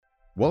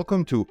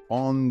Welcome to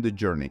On the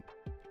Journey,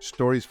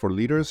 stories for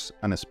leaders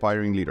and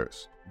aspiring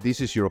leaders. This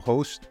is your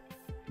host,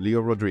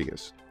 Leo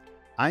Rodriguez.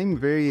 I'm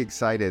very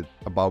excited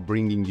about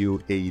bringing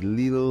you a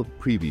little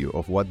preview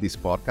of what this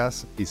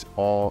podcast is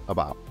all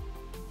about.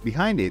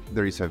 Behind it,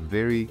 there is a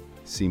very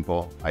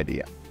simple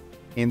idea,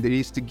 and it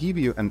is to give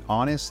you an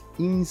honest,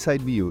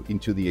 inside view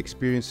into the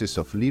experiences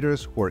of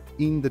leaders who are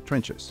in the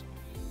trenches,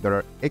 that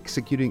are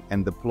executing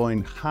and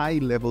deploying high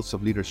levels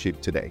of leadership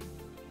today,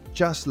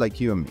 just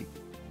like you and me.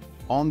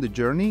 On the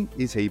Journey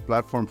is a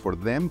platform for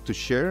them to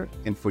share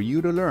and for you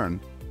to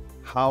learn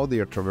how they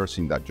are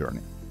traversing that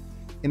journey.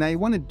 And I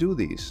want to do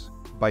this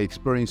by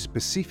exploring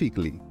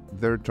specifically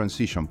their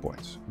transition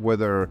points,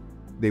 whether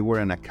they were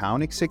an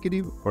account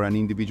executive or an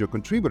individual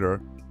contributor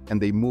and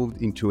they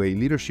moved into a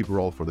leadership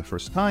role for the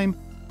first time,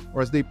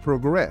 or as they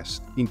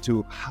progressed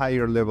into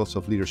higher levels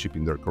of leadership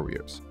in their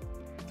careers.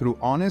 Through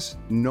honest,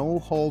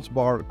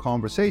 no-holds-barred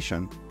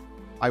conversation,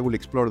 I will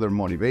explore their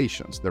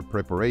motivations, their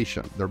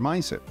preparation, their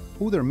mindset,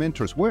 who their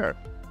mentors were,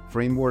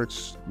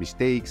 frameworks,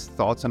 mistakes,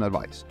 thoughts, and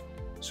advice,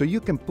 so you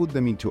can put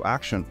them into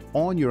action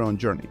on your own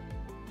journey.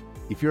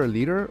 If you're a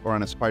leader or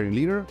an aspiring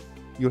leader,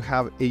 you'll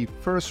have a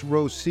first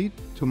row seat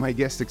to my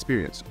guest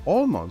experience,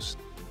 almost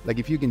like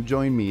if you can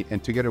join me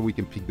and together we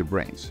can pick the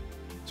brains.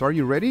 So are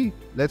you ready?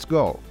 Let's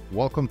go.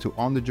 Welcome to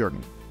On the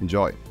Journey.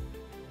 Enjoy.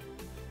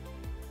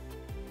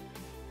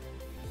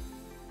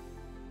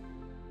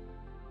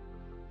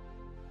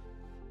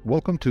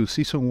 Welcome to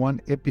Season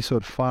 1,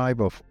 Episode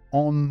 5 of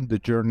On the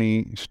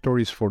Journey,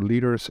 Stories for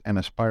Leaders and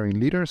Aspiring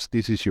Leaders.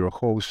 This is your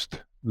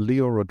host,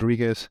 Leo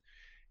Rodriguez,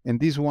 and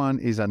this one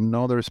is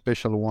another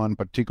special one,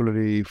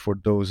 particularly for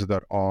those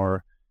that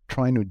are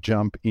trying to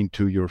jump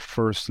into your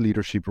first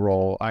leadership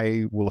role.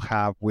 I will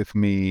have with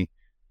me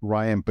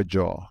Ryan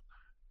Pageau.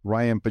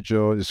 Ryan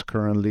Pageau is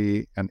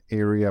currently an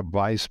area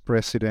vice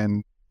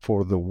president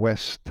for the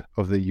west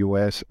of the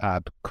U.S.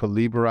 at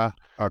Calibra,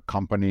 a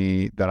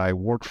company that I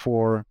work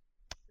for.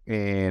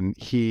 And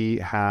he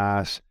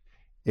has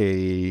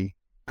a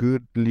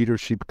good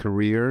leadership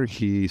career.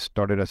 He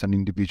started as an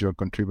individual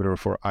contributor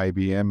for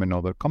IBM and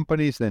other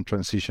companies, then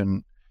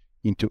transitioned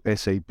into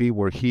SAP,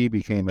 where he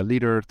became a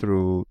leader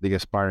through the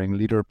Aspiring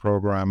Leader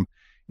program.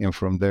 And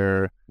from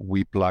there,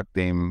 we plugged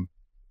him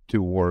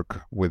to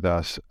work with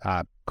us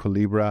at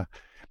Calibra.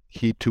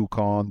 He took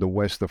on the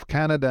west of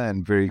Canada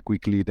and very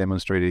quickly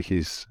demonstrated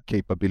his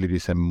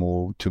capabilities and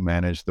moved to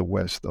manage the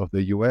west of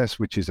the US,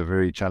 which is a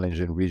very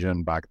challenging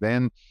region back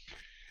then.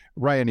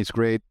 Ryan is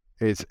great.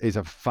 Is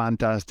a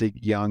fantastic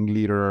young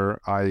leader.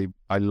 I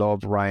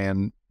love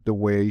Ryan, the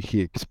way he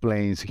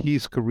explains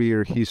his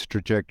career, his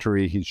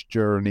trajectory, his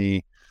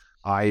journey.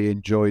 I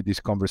enjoyed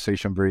this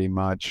conversation very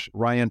much.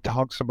 Ryan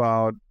talks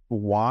about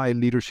why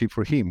leadership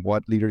for him,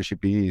 what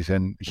leadership is,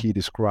 and he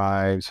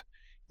describes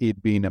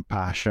it being a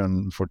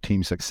passion for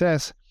team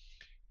success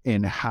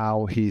and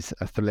how his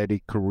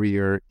athletic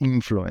career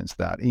influenced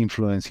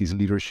his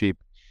leadership,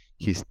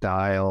 his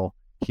style,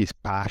 his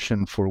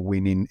passion for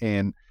winning,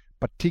 and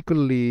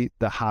particularly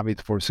the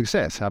habit for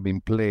success, having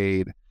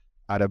played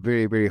at a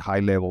very, very high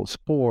level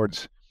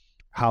sports,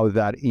 how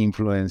that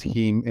influenced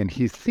him and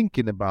his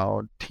thinking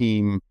about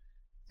team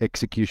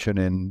execution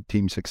and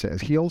team success.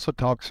 He also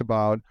talks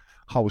about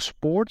how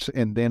sports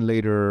and then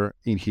later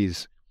in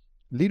his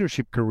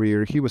leadership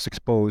career, he was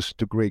exposed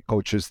to great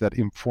coaches that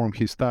informed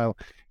his style.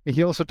 And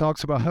he also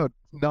talks about how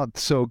not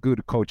so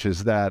good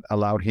coaches that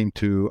allowed him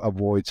to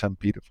avoid some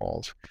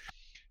pitfalls.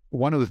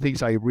 One of the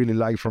things I really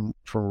like from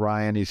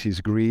Ryan is his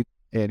grit,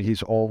 and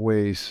he's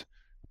always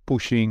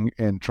pushing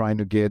and trying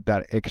to get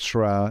that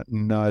extra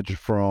nudge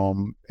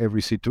from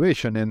every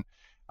situation. And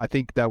I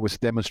think that was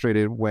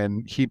demonstrated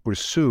when he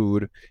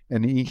pursued,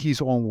 and in his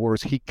own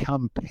words, he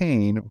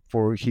campaigned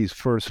for his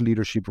first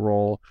leadership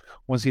role.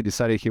 Once he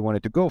decided he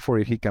wanted to go for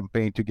it, he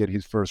campaigned to get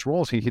his first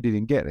roles. He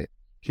didn't get it.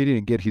 He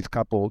didn't get his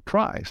couple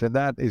tries. And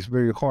that is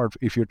very hard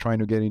if you're trying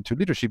to get into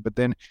leadership. But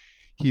then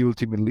he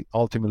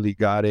ultimately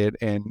got it,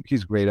 and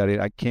he's great at it.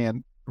 I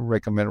can't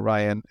recommend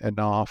Ryan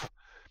enough.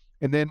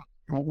 And then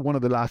one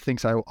of the last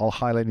things I'll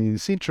highlight in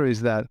this intro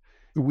is that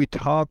we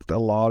talked a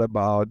lot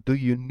about, do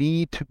you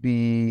need to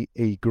be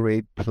a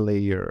great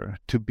player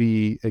to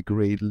be a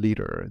great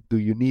leader? Do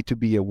you need to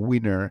be a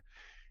winner?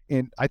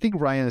 And I think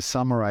Ryan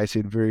summarized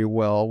it very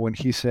well when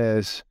he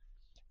says,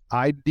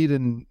 I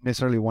didn't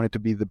necessarily want it to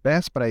be the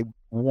best, but I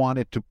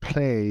wanted to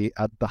play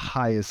at the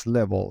highest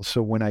level.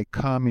 So when I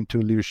come into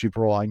a leadership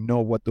role, I know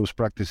what those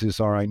practices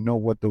are, I know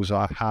what those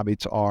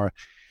habits are,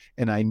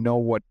 and I know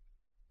what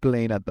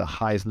playing at the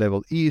highest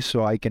level is,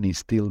 so I can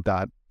instill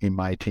that in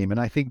my team. And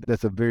I think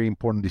that's a very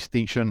important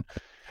distinction.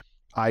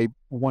 I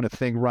want to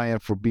thank Ryan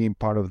for being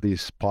part of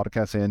this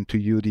podcast, and to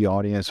you, the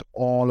audience,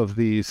 all of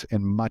this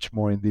and much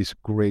more in this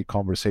great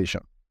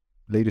conversation.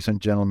 Ladies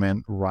and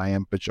gentlemen,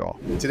 Ryan Pageau.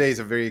 Today is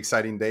a very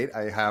exciting date.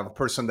 I have a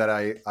person that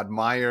I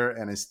admire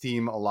and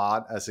esteem a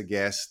lot as a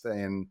guest,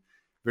 and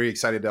very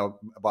excited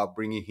about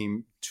bringing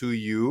him to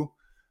you.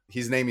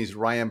 His name is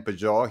Ryan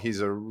Pageau. He's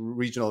a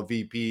regional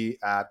VP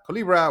at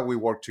Calibra. We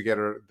worked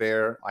together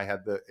there. I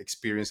had the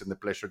experience and the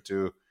pleasure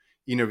to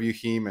interview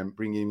him and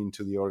bring him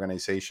into the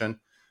organization.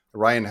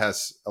 Ryan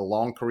has a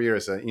long career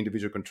as an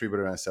individual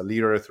contributor and as a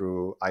leader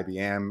through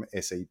IBM,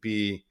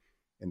 SAP,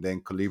 and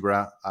then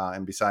Calibra.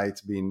 And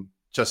besides being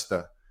just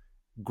a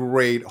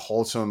great,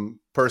 wholesome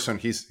person,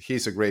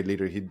 he's a great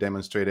leader. He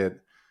demonstrated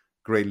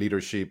great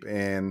leadership.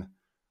 And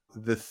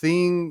the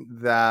thing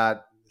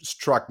that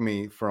struck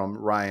me from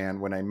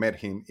Ryan when I met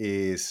him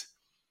is,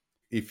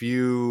 if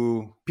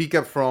you pick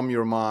up from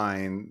your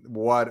mind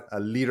what a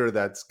leader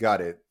that's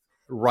got it,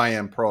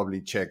 Ryan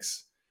probably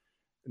checks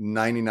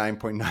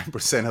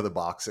 99.9% of the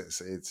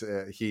boxes. It's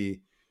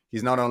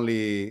he's not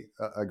only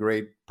a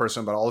great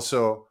person, but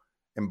also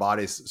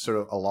embodies sort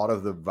of a lot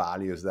of the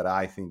values that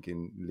I think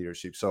in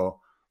leadership. So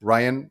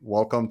Ryan,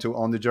 welcome to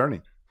On the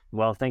Journey.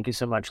 Well, thank you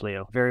so much,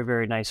 Leo. Very,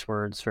 very nice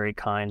words, very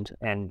kind,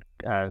 and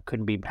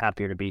couldn't be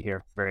happier to be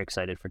here. Very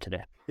excited for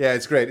today. Yeah,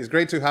 it's great. It's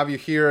great to have you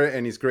here,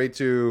 and it's great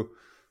to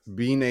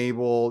being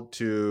able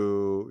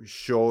to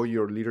show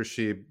your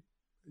leadership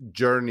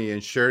journey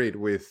and share it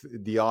with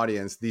the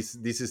audience. This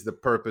is the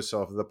purpose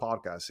of the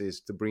podcast,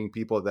 is to bring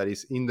people that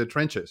is in the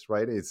trenches,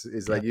 right? It's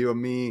like you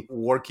and me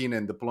working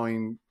and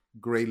deploying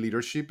great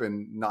leadership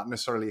and not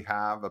necessarily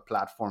have a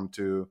platform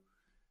to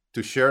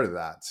share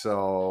that.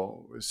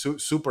 So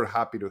super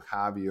happy to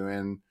have you.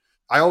 And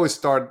I always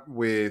start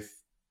with,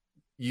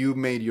 you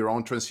made your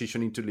own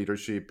transition into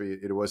leadership.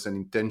 It was an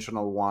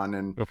intentional one.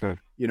 And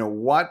you know,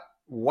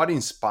 what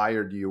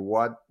inspired you?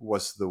 What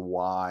was the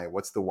why?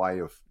 What's the why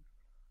of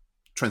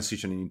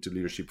transitioning into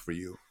leadership for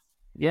you?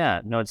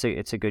 Yeah, no,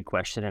 it's a good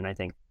question, and I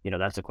think, you know,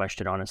 that's a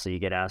question honestly you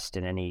get asked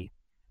in any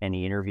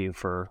interview.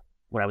 For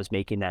when I was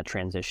making that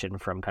transition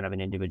from kind of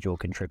an individual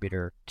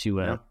contributor to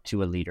a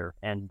leader,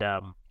 and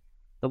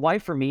the why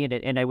for me,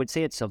 and I would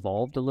say it's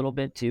evolved a little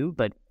bit too,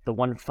 but the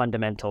one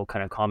fundamental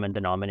kind of common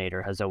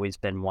denominator has always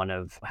been one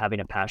of having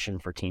a passion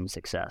for team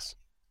success,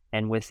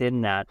 and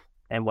within that,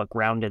 and what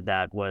grounded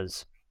that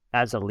was,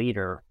 as a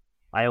leader,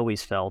 I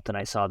always felt, and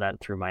I saw that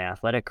through my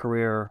athletic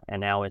career, and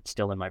now it's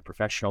still in my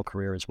professional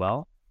career as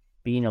well,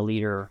 being a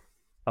leader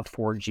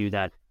affords you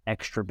that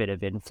extra bit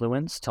of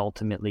influence to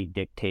ultimately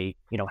dictate,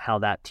 you know, how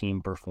that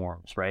team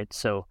performs, right?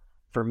 So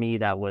for me,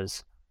 that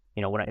was,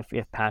 you know,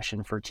 if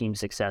passion for team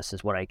success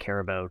is what I care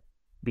about,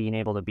 being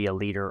able to be a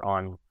leader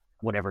on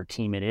whatever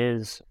team it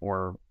is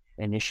or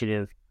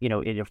initiative, you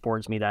know, it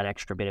affords me that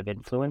extra bit of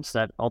influence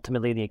that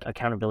ultimately the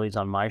accountability is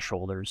on my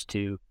shoulders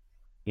to,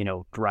 you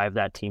know, drive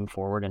that team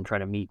forward and try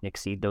to meet and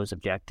exceed those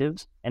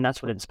objectives. And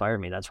that's what inspired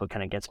me. That's what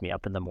kind of gets me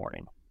up in the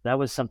morning. That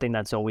was something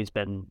that's always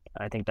been,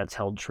 I think that's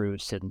held true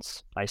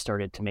since I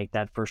started to make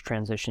that first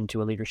transition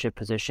to a leadership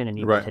position. And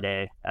even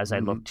today, as I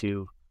look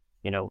to,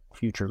 you know,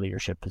 future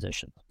leadership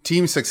positions.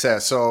 Team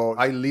success. So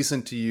I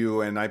listen to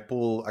you and I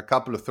pull a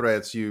couple of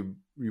threads. You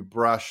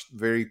brushed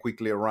very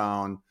quickly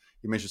around.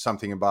 You mentioned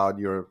something about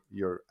your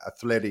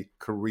athletic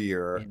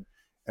career.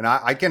 And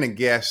I kind of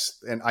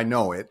guessed, and I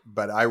know it,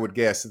 but I would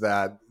guess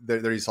that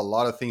there is a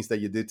lot of things that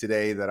you did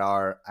today that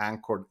are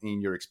anchored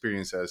in your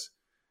experience as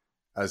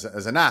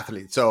an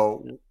athlete.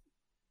 So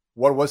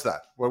what was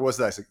that? What was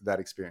that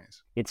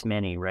experience? It's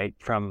many, right?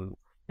 From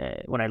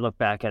when I look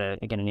back at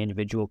an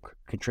individual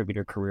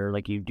contributor career,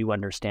 like, you do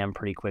understand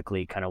pretty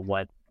quickly kind of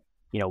what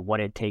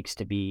it takes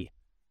to be,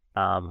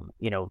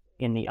 you know,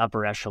 in the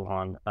upper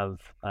echelon of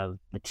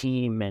the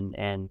team,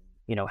 and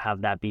you know,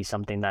 have that be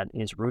something that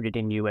is rooted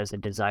in you as a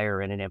desire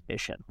and an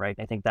ambition, right?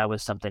 I think that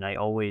was something I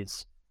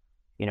always,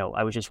 you know,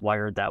 I was just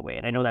wired that way.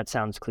 And I know that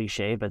sounds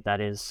cliche, but that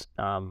is,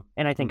 and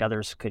I think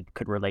others could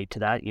relate to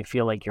that. You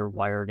feel like you're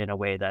wired in a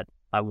way that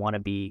I want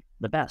to be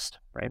the best,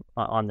 right,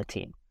 on the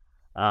team.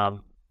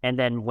 And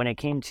then when it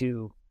came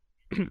to,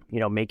 you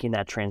know, making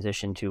that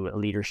transition to a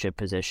leadership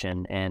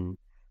position and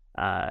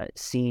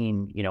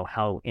seeing, you know,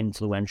 how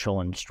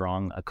influential and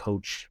strong a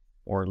coach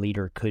or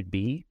leader could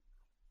be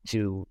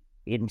to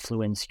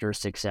influence your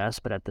success,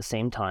 but at the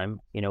same time,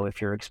 you know, if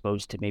you're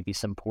exposed to maybe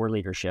some poor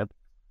leadership,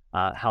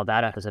 how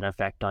that has an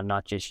effect on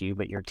not just you,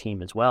 but your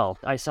team as well.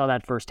 I saw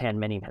that firsthand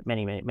many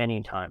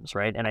times,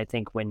 right? And I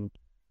think when,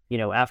 you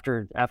know,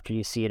 after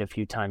you see it a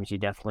few times, you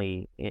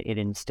definitely, it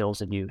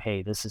instills in you,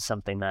 hey, this is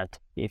something that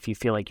if you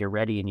feel like you're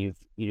ready and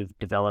you've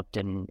developed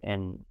and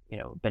you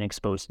know, been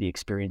exposed to the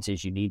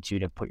experiences you need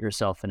to put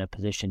yourself in a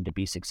position to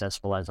be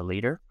successful as a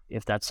leader,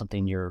 if that's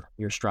something you're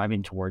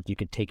striving towards, you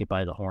could take it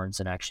by the horns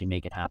and actually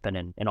make it happen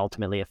and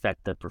ultimately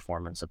affect the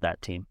performance of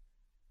that team.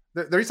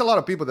 There is a lot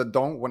of people that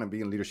don't want to be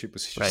in leadership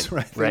positions,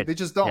 right? They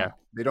just don't. Yeah.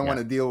 They don't want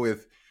to deal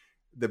with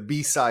the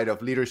B side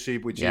of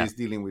leadership, which is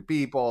dealing with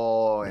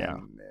people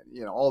and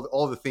you know,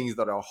 all the things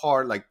that are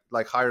hard,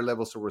 like higher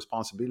levels of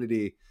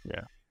responsibility.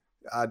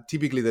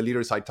 Typically the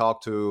leaders I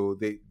talk to,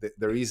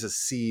 there is a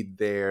seed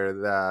there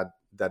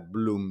that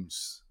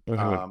blooms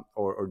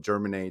or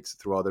germinates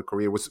throughout their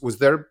career. Was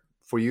there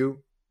for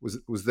you?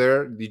 Was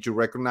there? Did you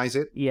recognize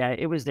it? Yeah,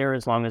 it was there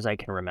as long as I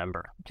can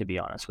remember, to be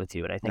honest with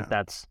you. And I think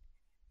that's,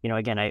 you know,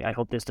 again, I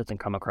hope this doesn't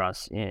come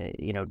across,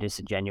 you know,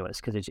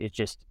 disingenuous, because it's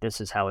just, this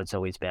is how it's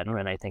always been.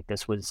 And I think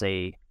this was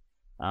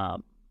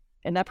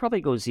and that probably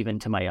goes even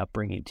to my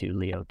upbringing too,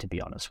 Leo, to be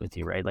honest with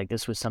you, right? Like,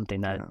 this was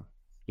something that,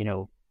 you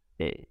know,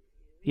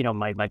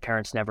 my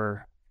parents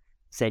never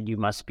said you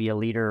must be a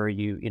leader,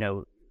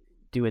 or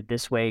do it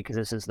this way because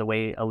this is the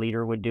way a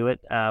leader would do it,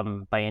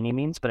 by any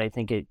means. But I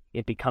think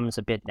it becomes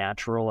a bit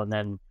natural. And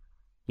then,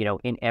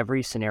 in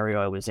every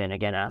scenario I was in,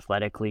 again,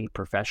 athletically,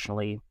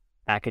 professionally,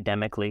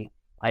 academically,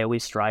 I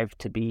always strive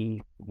to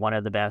be one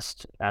of the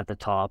best at the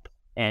top,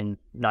 and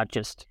not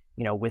just,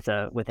 with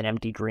an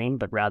empty dream,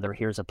 but rather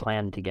here's a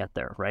plan to get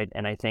there. Right.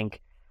 And I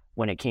think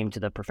when it came to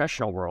the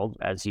professional world,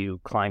 as you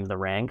climb the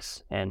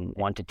ranks and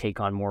want to take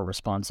on more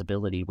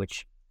responsibility,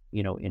 which,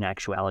 in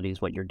actuality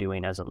is what you're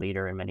doing as a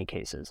leader in many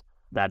cases,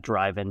 that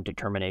drive and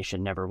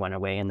determination never went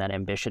away, and that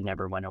ambition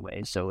never went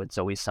away. So it's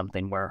always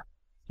something where,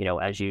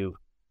 as you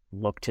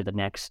look to the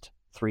next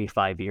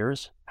 3-5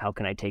 years, how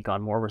can I take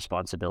on more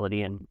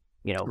responsibility, and,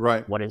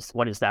 Right. what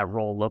does that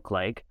role look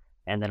like?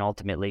 And then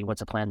ultimately,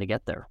 what's a plan to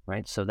get there?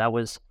 Right. So that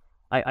was,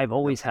 I've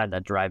always had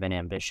that drive and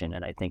ambition.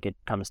 And I think it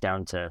comes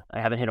down to, I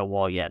haven't hit a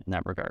wall yet in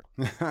that regard.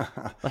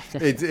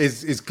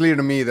 It's clear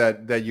to me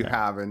that you Yeah.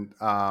 haven't,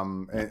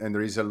 and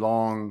there is a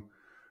long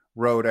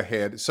road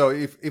ahead. So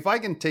if I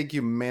can take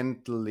you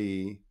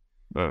mentally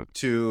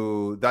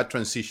to that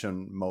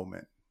transition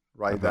moment,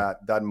 right?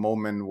 That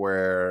moment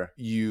where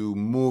you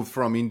move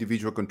from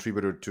individual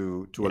contributor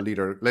to a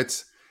leader.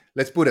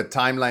 Let's put a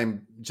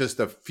timeline just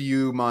a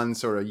few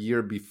months or a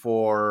year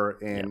before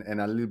and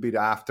a little bit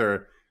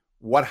after.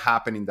 What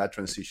happened in that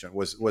transition?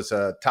 Was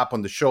a tap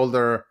on the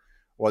shoulder?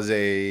 Was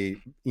a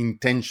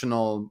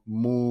intentional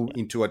move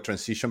into a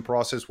transition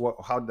process?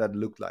 How did that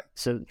look like?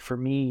 So for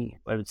me,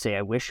 I would say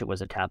I wish it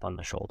was a tap on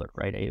the shoulder,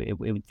 right?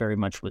 It very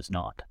much was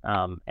not.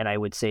 And I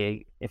would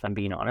say, if I'm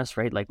being honest,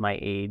 right, like my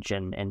age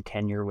and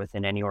tenure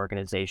within any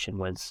organization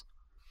was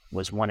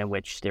one in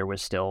which there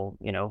was still,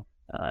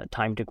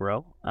 time to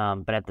grow.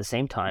 But at the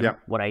same time,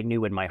 what I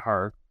knew in my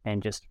heart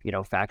and just,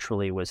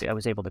 factually, was I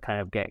was able to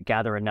kind of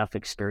gather enough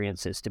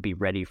experiences to be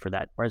ready for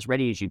that, or as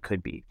ready as you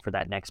could be for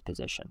that next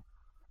position.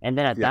 And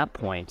then at that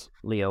point,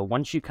 Leo,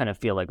 once you kind of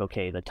feel like,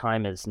 okay, the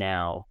time is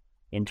now,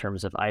 in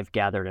terms of I've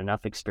gathered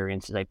enough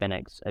experiences, I've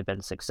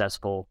been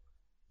successful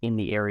in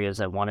the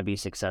areas I want to be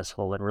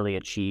successful, and really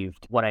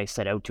achieved what I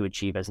set out to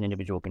achieve as an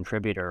individual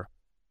contributor,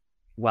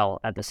 while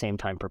at the same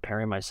time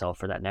preparing myself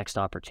for that next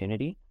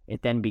opportunity.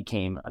 It then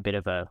became a bit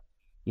of a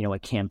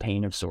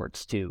campaign of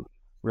sorts to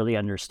really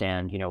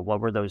understand,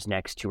 what were those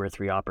next 2 or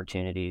 3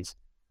 opportunities,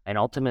 and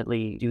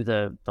ultimately do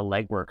the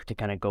legwork to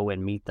kind of go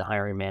and meet the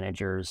hiring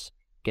managers,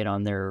 get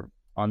on their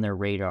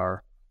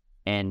radar,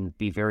 and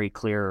be very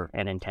clear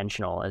and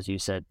intentional, as you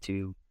said,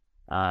 to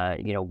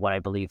what I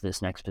believe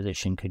this next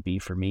position could be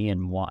for me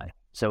and why.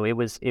 So it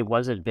was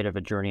a bit of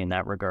a journey in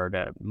that regard,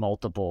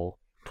 multiple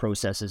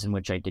processes in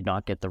which I did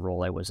not get the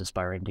role I was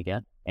aspiring to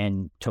get,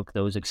 and took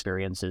those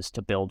experiences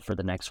to build for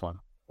the next one.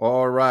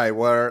 All right.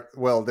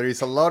 Well, there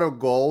is a lot of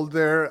gold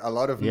there, a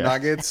lot of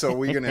nuggets. So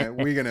we're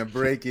gonna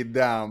break it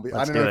down.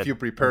 I don't know if you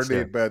prepared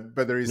it, but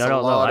there is a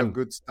lot of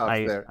good stuff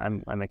there.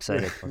 I'm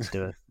excited. Let's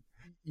do it.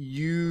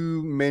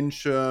 You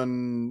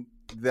mentioned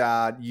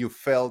that you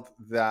felt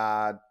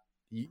that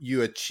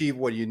you achieved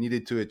what you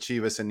needed to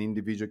achieve as an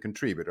individual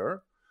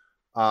contributor.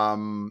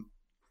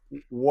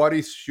 What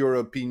is your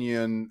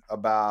opinion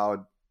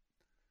about,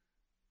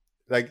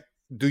 like,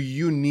 do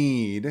you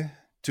need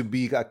to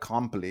be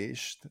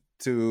accomplished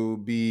to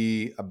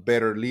be a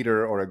better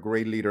leader, or a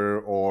great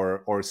leader,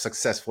 or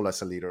successful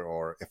as a leader,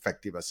 or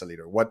effective as a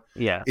leader?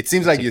 It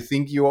seems like you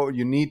think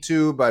you need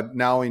to, but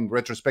now in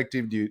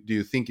retrospective, do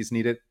you think it's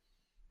needed?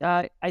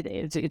 I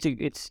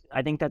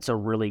think that's a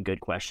really good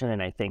question,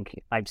 and I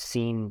think I've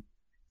seen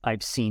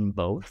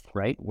both,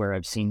 right? Where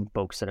I've seen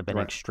folks that have been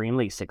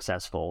extremely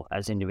successful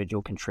as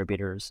individual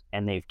contributors,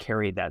 and they've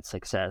carried that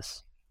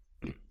success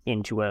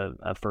into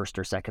a first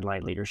or second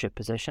line leadership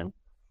position.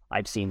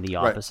 I've seen the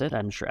opposite.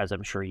 I'm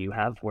sure you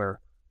have, where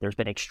there's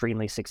been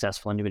extremely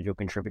successful individual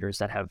contributors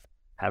that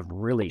have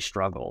really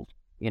struggled,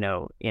 in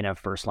a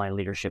first line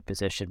leadership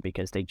position,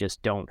 because they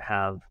just don't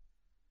have,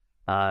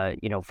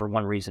 for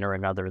one reason or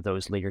another,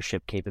 those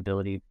leadership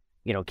capabilities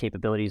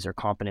or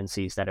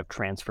competencies that have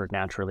transferred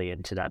naturally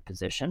into that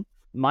position.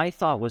 My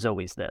thought was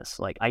always this: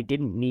 like, I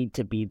didn't need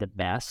to be the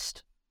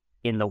best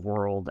in the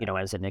world,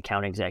 as an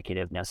account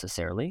executive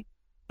necessarily,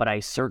 but I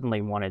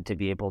certainly wanted to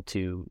be able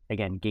to,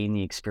 again, gain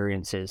the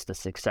experiences, the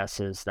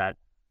successes that,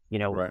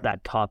 that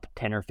top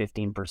 10 or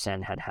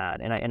 15% had.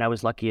 And I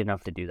was lucky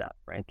enough to do that,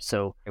 right?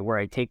 So where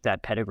I take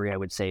that pedigree, I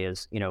would say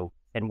is,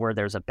 and where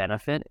there's a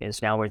benefit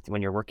is now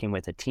when you're working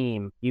with a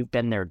team, you've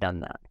been there,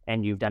 done that,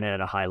 and you've done it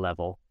at a high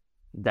level,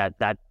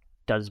 that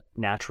does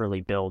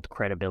naturally build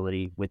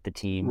credibility with the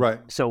team. Right.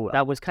 So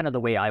that was kind of the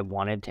way I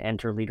wanted to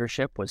enter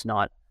leadership.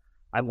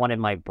 I wanted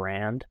my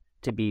brand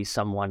to be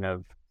someone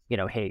of,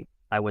 hey,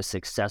 I was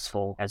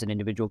successful as an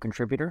individual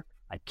contributor.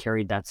 I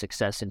carried that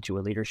success into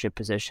a leadership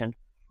position,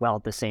 while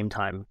at the same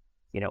time,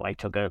 I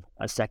took a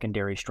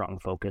secondary strong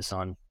focus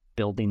on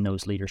building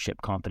those leadership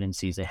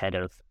competencies ahead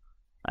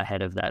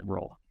of that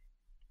role.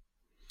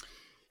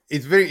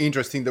 It's very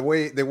interesting. The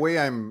way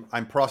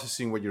I'm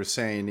processing what you're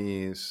saying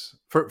is,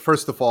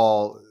 first of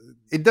all,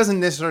 it doesn't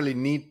necessarily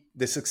need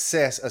the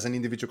success as an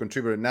individual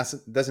contributor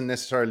doesn't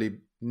necessarily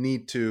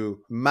need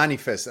to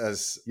manifest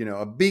as,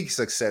 a big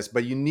success,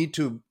 but you need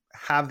to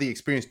have the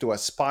experience to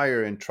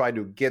aspire and try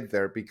to get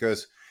there,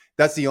 because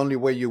that's the only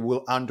way you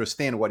will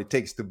understand what it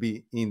takes to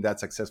be in that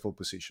successful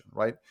position,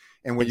 right?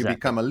 And when you Exactly.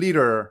 become a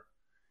leader,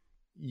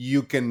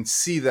 you can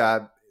see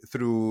that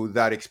through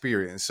that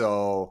experience.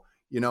 So,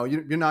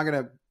 you're not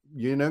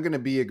gonna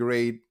be a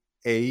great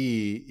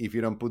AE if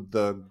you don't put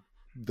the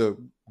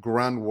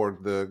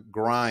groundwork, the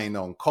grind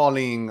on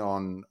calling,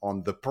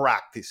 on the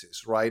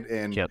practices, right?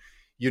 And Yep.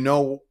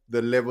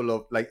 the level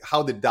of, like,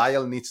 how the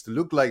dial needs to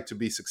look like to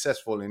be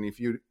successful. And if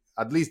you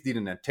at least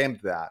didn't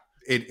attempt that,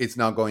 it's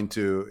not going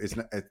to, it's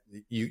not,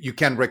 you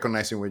can't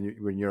recognize it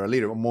when you're a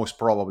leader. Most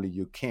probably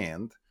you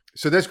can't.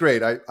 So that's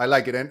great. I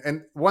like it.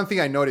 And one thing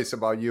I noticed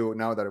about you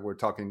now that we're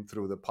talking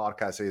through the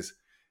podcast is,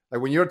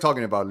 like, when you're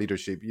talking about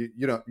leadership,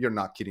 you're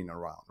not kidding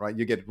around, right?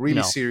 You get really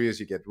No. serious,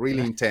 you get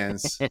really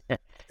intense.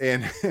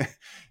 And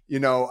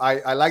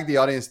I like the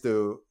audience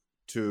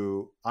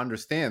to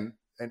understand,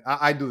 and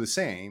I do the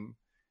same.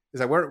 Is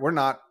that we're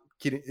not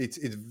kidding. It's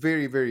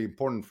very, very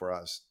important for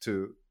us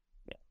to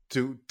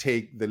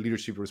take the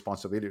leadership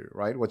responsibility,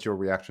 right? What's your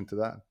reaction to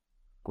that?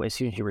 As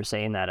soon as you were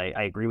saying that,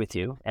 I agree with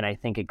you. And I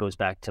think it goes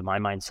back to my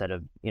mindset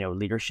of,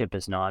 leadership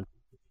is not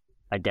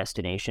a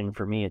destination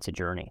for me, it's a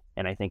journey.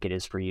 And I think it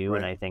is for you.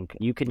 And Right. I think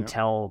you can Yeah.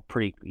 tell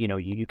pretty,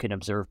 you can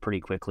observe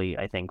pretty quickly,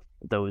 I think,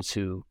 those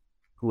who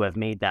have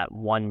made that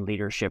one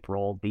leadership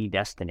role the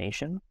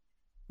destination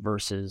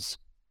versus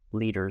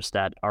leaders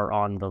that are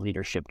on the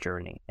leadership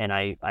journey. And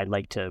I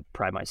like to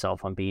pride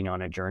myself on being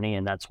on a journey,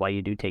 and that's why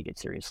you do take it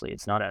seriously.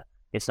 It's not a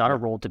Yeah.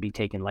 role to be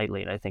taken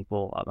lightly. And I think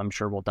I'm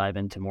sure we'll dive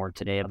into more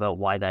today about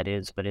why that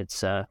is, but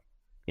it's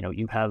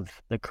you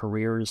have the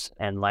careers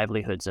and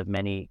livelihoods of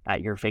many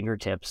at your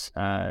fingertips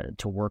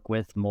to work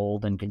with,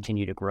 mold, and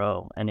continue to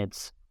grow. And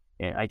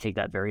I take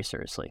that very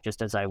seriously,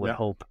 just as I would Yeah.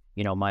 hope,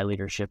 my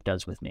leadership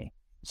does with me.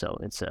 So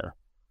it's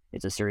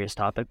a serious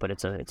topic, but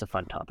it's a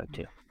fun topic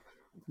too.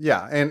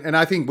 Yeah, and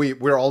I think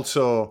we're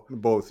also,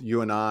 both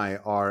you and I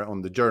are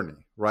on the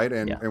journey, right?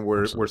 And Yeah, and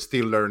we're absolutely.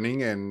 still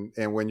learning,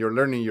 and when you're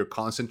learning, you're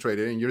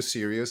concentrated and you're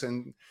serious,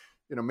 and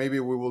maybe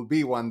we will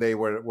be one day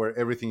where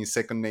everything is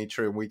second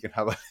nature and we can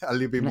have a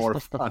little bit more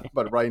fun.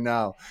 But right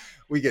now,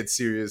 we get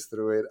serious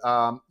through it.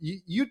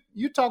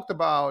 You talked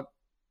about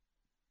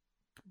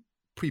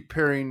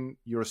preparing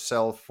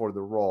yourself for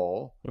the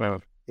role,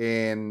 Well,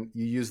 and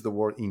you use the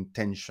word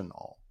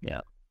intentional.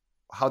 yeah.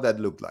 How that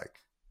look like?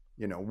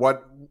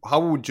 What? How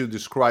would you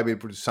describe it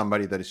to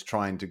somebody that is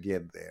trying to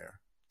get there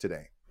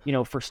today?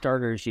 For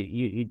starters,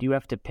 you do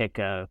have to pick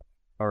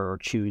or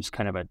choose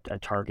kind of a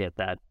target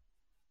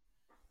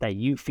that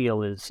you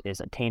feel is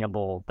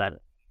attainable, that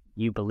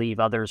you believe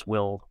others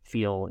will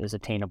feel is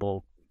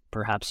attainable.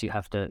 Perhaps you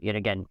have to, yet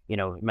again,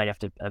 you might have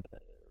to,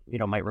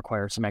 might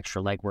require some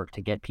extra legwork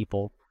to get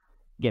people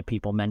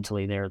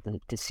mentally there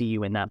to see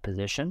you in that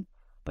position.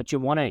 But you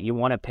want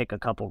to pick a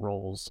couple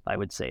roles, I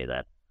would say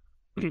that,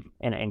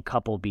 and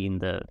couple being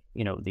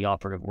the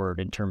operative word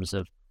in terms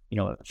of,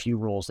 a few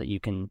roles that you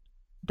can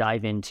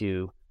dive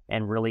into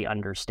and really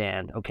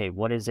understand, okay,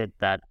 what is it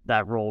that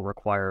role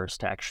requires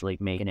to actually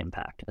make an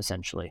impact,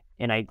 essentially.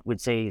 And I would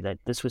say that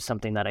this was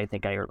something that I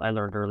think I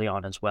learned early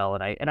on as well.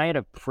 And I had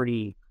a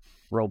pretty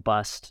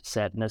robust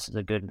set, and this is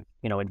a good,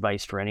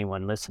 advice for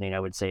anyone listening, I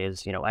would say,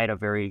 is, I had a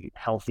very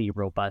healthy,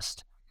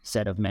 robust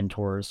set of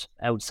mentors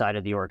outside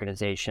of the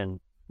organization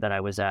that I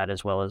was at,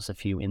 as well as a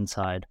few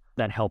inside,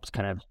 that helped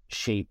kind of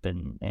shape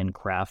and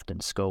craft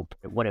and scope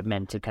what it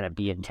meant to kind of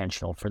be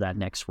intentional for that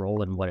next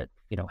role, and what it,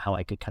 how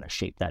I could kind of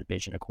shape that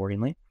vision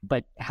accordingly.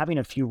 But having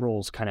a few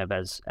roles kind of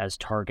as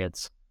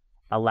targets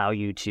allow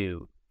you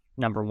to,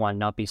 number one,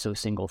 not be so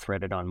single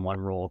threaded on one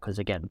role, because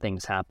again,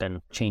 things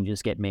happen,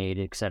 changes get made,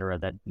 et cetera,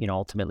 that,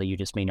 ultimately you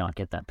just may not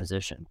get that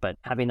position. But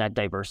having that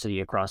diversity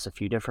across a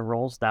few different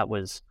roles, that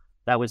was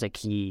a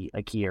key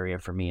area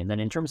for me. And then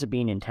in terms of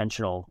being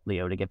intentional,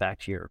 Leo, to get back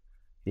to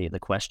the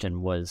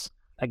question, was,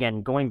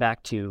 again, going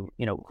back to,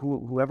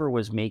 whoever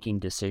was making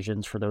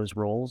decisions for those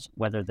roles,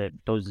 whether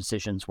those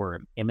decisions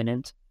were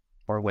imminent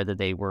or whether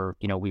they were,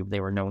 they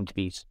were known to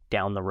be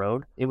down the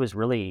road. It was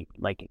really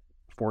like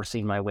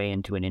forcing my way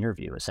into an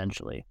interview,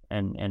 essentially,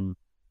 and being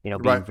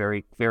Right.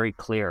 very, very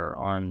clear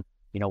on,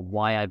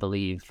 why I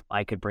believe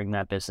I could bring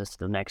that business to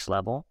the next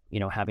level,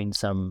 having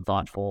some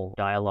thoughtful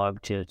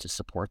dialogue to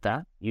support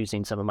that,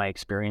 using some of my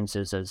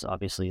experiences as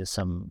obviously as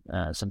some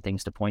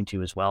things to point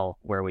to as well,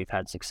 where we've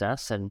had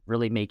success, and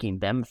really making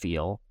them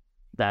feel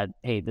that,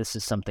 hey, this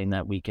is something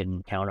that we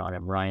can count on,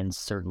 and Ryan's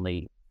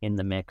certainly in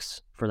the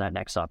mix for that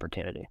next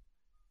opportunity.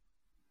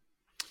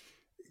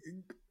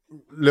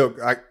 Look,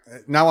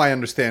 now I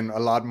understand a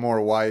lot more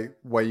why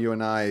you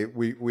and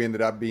we ended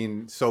up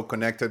being so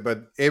connected.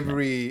 But Yeah.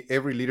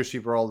 every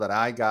leadership role that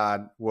I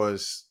got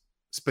was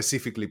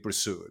specifically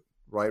pursued,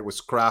 right?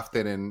 Was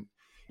crafted,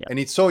 Yeah. and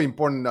it's so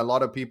important. A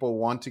lot of people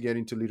want to get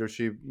into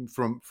leadership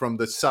from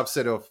the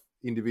subset of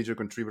individual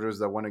contributors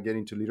that want to get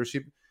into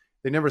leadership.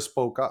 They never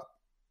spoke up.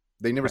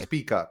 They never Right.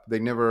 speak up. They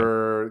Yep.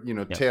 never,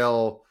 Yep.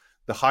 tell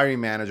the hiring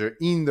manager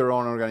in their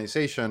own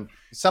organization.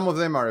 Some of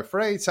them are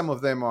afraid, some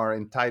of them are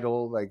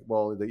entitled, like,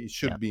 well, it Yeah.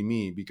 should be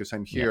me because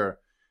I'm Yeah. here.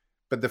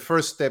 But the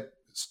first step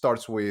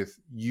starts with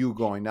you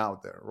going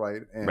out there,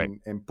 right? Right.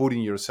 And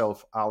putting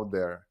yourself out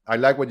there. I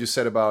like what you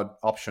said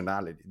about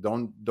optionality.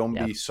 Don't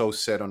Yeah. be so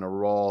set on a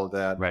role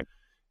that Right.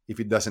 if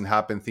it doesn't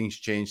happen, things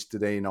change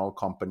today in all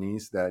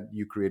companies, that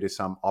you created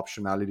some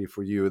optionality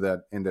for you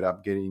that ended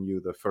up getting you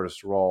the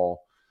first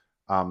role,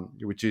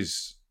 which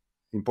is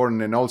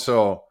important. And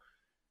also,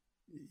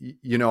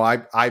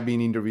 I've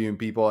been interviewing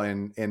people,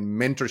 and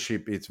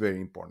mentorship is very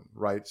important,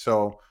 right?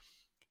 So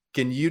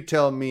can you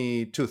tell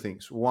me two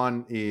things?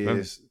 One Mm.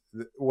 is,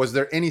 was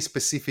there any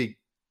specific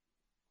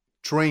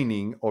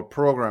training or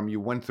program you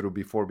went through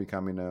before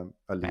becoming a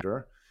Yeah.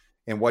 leader,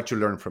 and what you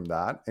learned from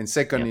that? And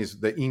second Yeah. is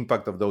the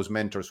impact of those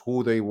mentors,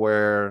 who they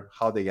were,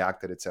 how they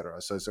acted,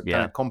 etc. So it's a kind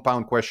Yeah. of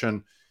compound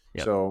question.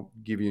 Yep. So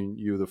giving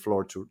you the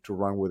floor to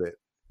run with it.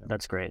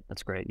 That's great.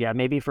 That's great. Yeah,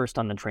 maybe first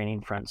on the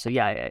training front. So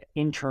yeah,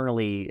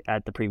 internally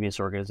at the previous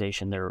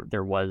organization,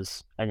 there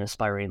was an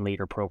aspiring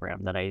leader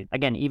program that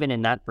again, even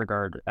in that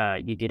regard,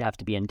 you did have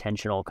to be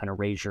intentional, kind of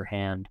raise your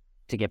hand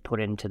to get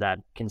put into that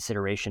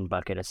consideration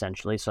bucket,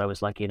 essentially. So I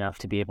was lucky enough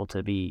to be able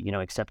to be,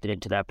 accepted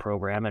into that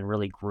program and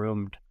really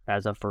groomed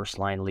as a first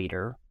line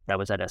leader. That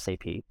was at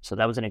SAP. So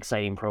that was an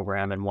exciting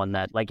program, and one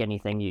that, like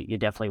anything, you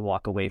definitely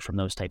walk away from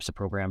those types of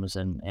programs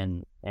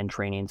and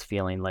trainings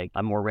feeling like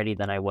I'm more ready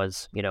than I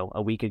was,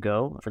 a week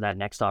ago for that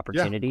next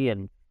opportunity.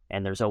 And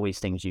there's always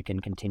things you can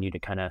continue to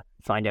kind of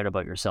find out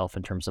about yourself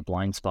in terms of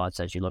blind spots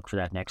as you look for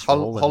that next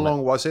role. How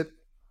long was it?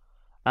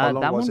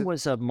 That one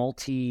was a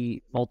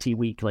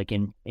multi-week, like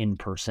in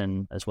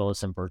person as well as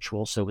some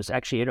virtual. So it was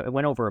actually, it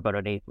went over about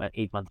an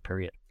 8-month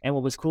period. And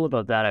what was cool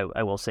about that,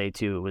 I will say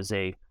too,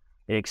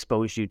 it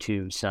exposed you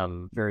to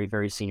some very,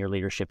 very senior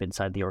leadership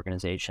inside the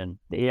organization.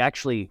 It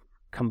actually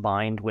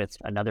combined with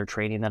another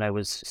training that I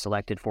was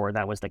selected for.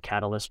 That was the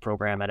Catalyst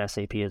program at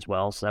SAP as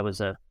well. So that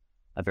was a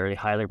very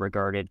highly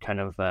regarded kind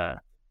of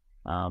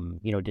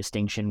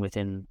distinction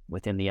within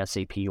the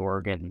SAP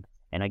org, and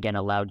again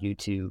allowed you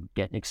to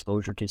get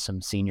exposure to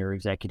some senior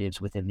executives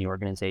within the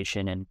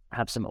organization and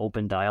have some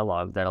open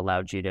dialogue that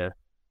allowed you to,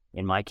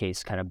 in my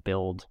case, kind of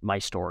build my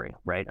story,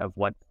 right, of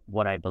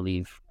what I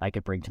believe I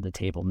could bring to the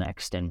table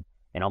next, and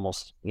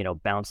almost,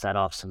 bounce that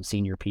off some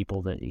senior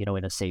people that,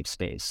 in a safe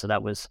space. So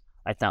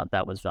I thought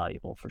that was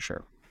valuable for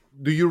sure.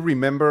 Do you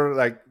remember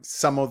like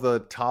some of the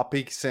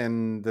topics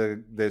and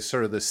the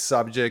sort of the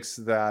subjects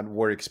that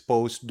were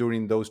exposed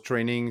during those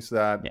trainings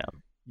that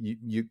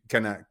you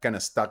kind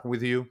of stuck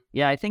with you?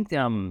 Yeah, I think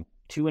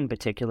two in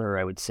particular,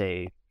 I would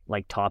say,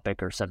 like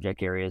topic or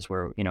subject areas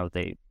where,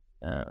 they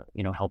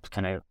helped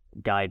kind of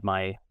guide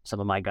some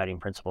of my guiding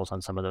principles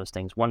on some of those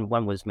things. One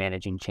was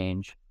managing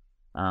change.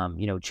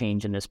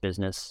 Change in this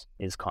business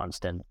is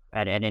constant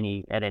at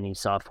any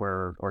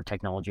software or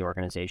technology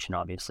organization,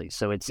 obviously.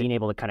 So it's being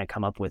able to kind of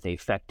come up with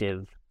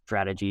effective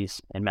strategies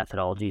and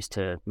methodologies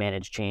to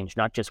manage change,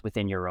 not just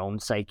within your own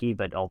psyche,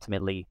 but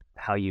ultimately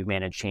how you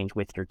manage change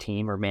with your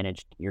team or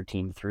manage your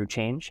team through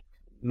change.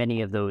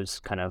 Many of those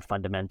kind of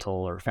fundamental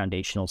or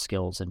foundational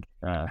skills and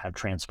have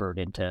transferred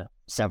into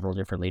several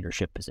different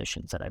leadership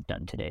positions that I've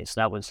done today. So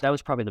that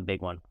was probably the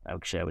big one,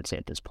 actually, I would say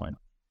at this point.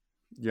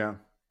 Yeah.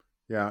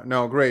 Yeah,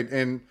 no, great.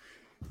 And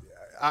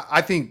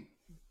I think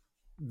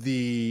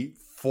the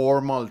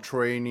formal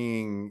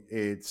training,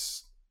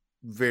 it's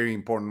very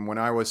important. When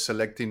I was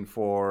selecting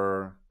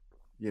for,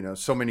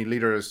 so many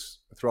leaders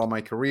throughout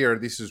my career,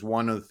 this is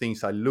one of the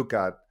things I look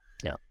at.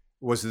 Yeah.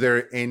 Was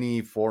there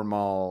any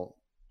formal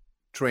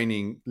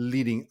training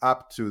leading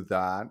up to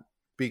that?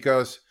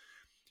 Because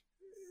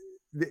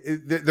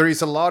there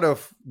is a lot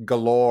of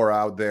galore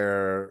out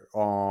there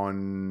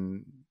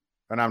on,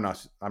 and I'm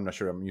not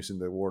sure I'm using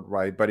the word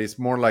right, but it's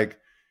more like,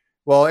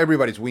 well,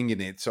 everybody's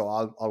winging it, so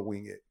I'll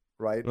wing it,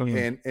 right?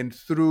 Mm-hmm. And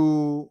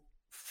through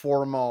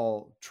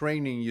formal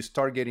training, you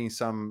start getting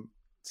some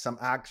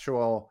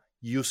actual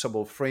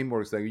usable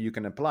frameworks that you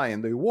can apply,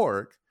 and they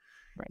work,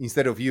 right,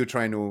 instead of you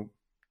trying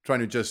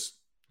to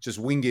just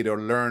wing it or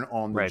learn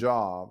on the right,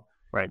 job.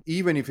 right,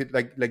 Even if it,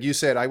 like you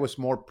said, I was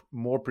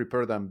more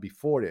prepared than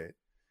before it.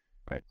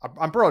 right.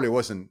 I probably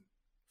wasn't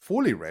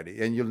fully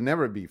ready, and you'll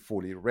never be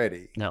fully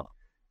ready. No.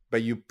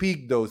 But you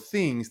pick those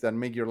things that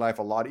make your life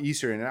a lot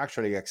easier and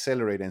actually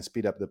accelerate and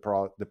speed up the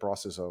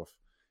process of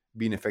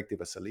being effective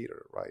as a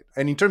leader, right?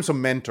 And in terms of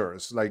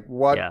mentors, like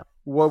what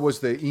was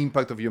the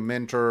impact of your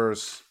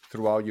mentors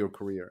throughout your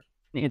career?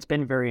 It's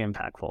been very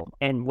impactful.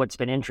 And what's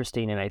been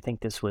interesting, and I think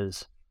this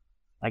was,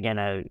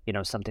 again,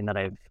 something that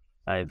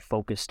I've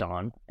focused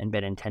on and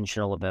been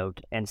intentional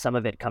about, and some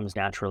of it comes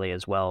naturally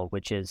as well,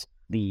 which is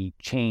the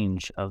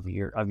change of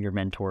your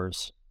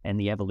mentors and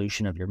the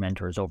evolution of your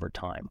mentors over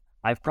time.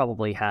 I've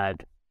probably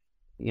had,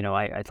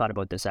 I thought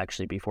about this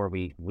actually before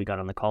we got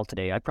on the call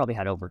today. I probably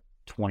had over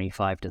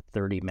 25 to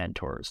 30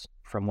 mentors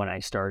from when I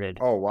started.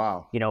 Oh,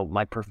 wow.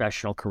 My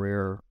professional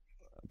career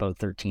about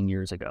 13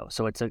 years ago.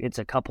 So it's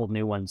a couple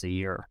new ones a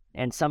year,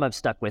 and some have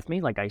stuck with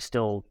me. Like I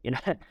still,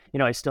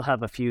 I still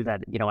have a few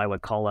that, I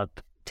would call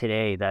up,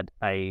 today that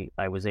I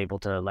was able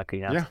to, lucky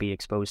enough, Yeah. to be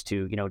exposed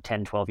to,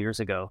 10, 12 years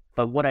ago.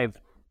 But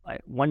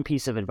one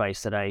piece of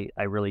advice that I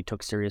really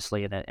took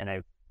seriously and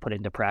I put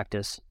into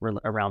practice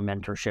around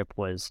mentorship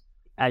was,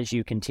 as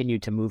you continue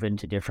to move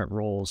into different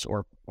roles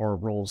or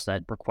roles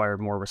that require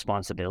more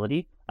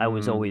responsibility, I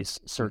was always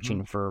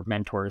searching for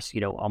mentors,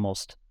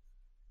 almost,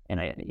 and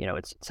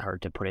it's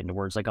hard to put into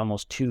words, like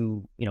almost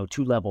two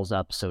levels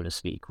up, so to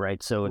speak,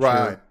 right? So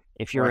Right.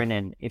 if you're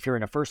in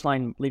a first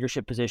line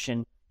leadership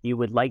position, you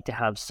would like to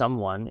have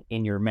someone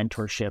in your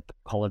mentorship,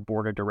 call it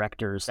board of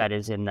directors, that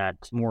is in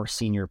that more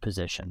senior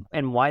position.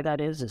 And why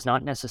that is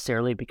not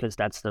necessarily because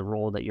that's the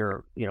role that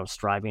you're,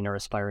 striving or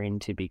aspiring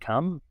to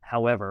become.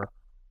 However,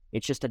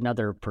 it's just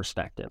another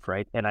perspective,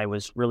 right? And I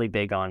was really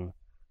big on,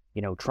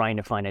 trying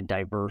to find a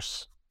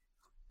diverse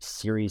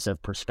series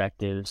of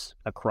perspectives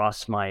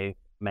across my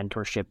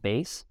mentorship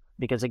base.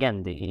 Because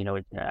again,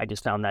 I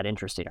just found that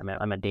interesting. I'm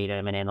an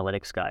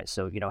analytics guy.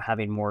 So,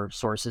 having more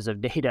sources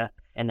of data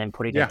and then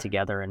putting it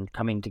together and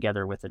coming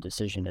together with a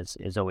decision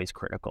is always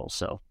critical.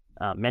 So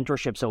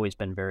mentorship's always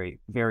been very,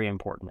 very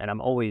important. And I'm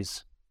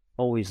always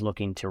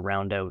looking to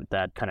round out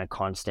that kind of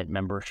constant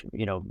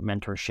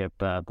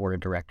mentorship board of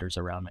directors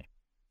around me.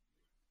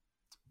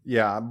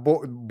 Yeah,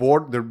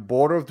 the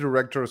board of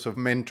directors of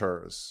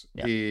mentors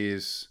Yeah.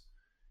 is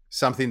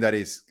something that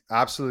is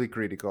absolutely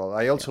critical.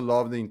 I also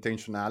love the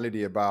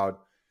intentionality about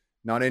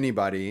not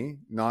anybody,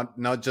 not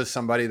just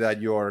somebody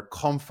that you're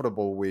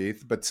comfortable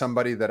with, but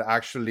somebody that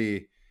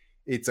actually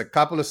it's a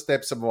couple of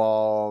steps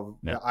above.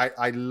 Yeah.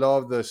 I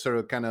love the sort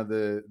of kind of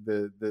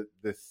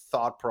the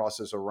thought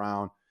process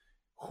around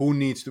who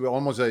needs to be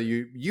almost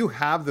you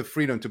have the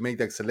freedom to make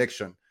that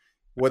selection,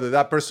 whether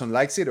that person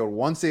likes it or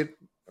wants it,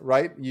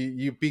 right?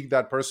 You pick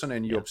that person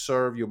and you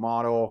observe, you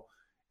model,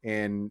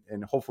 and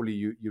hopefully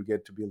you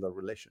get to build a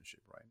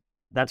relationship, right?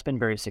 That's been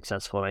very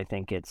successful. I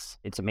think it's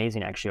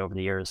amazing actually over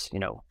the years,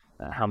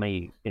 how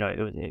many,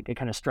 it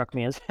kind of struck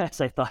me as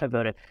I thought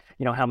about it,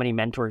 how many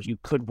mentors you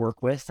could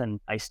work with.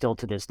 And I still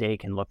to this day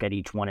can look at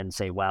each one and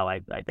say, wow,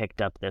 I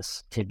picked up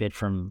this tidbit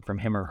from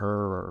him or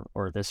her,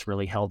 or this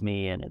really helped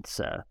me. And it's,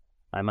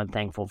 I'm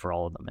unthankful for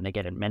all of them. And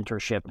again, in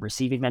mentorship,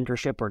 receiving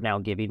mentorship or now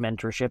giving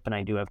mentorship, and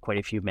I do have quite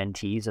a few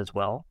mentees as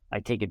well. I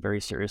take it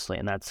very seriously.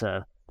 And that's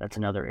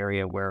another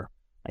area where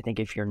I think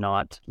if you're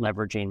not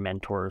leveraging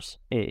mentors,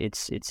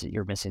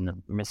 you're missing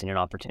an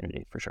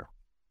opportunity for sure.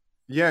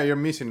 Yeah, you're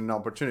missing an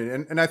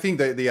opportunity. And I think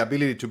the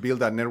ability to build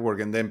that network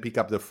and then pick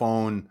up the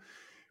phone,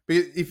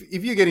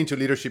 if you get into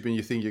leadership and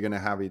you think you're going to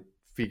have it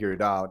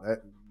figured out,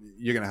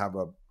 you're going to have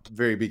a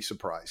very big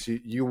surprise.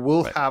 You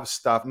will have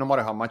stuff, no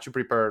matter how much you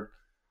prepared,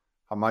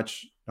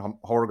 how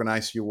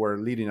organized you were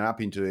leading up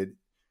into it.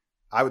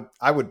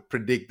 I would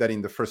predict that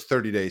in the first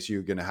 30 days,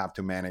 you're going to have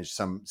to manage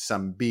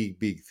some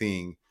big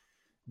thing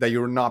that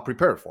you're not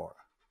prepared for.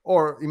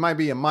 Or it might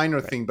be a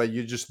minor thing, but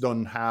you just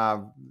don't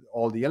have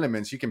all the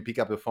elements. You can pick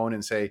up the phone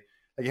and say,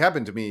 like it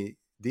happened to me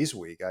this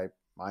week.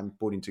 I'm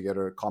putting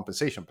together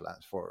compensation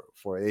plans for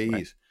AEs.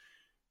 Right.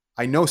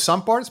 I know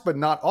some parts, but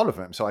not all of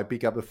them. So I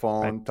pick up the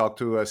phone, talk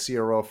to a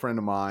CRO friend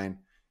of mine,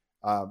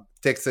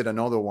 texted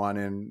another one,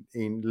 and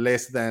in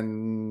less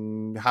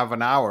than half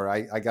an hour,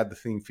 I got the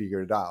thing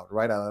figured out,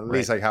 right? At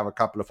least I have a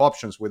couple of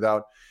options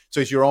so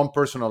it's your own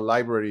personal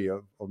library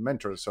of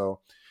mentors. So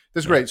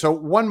that's great. So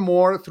one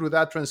more through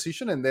that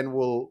transition, and then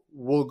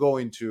we'll go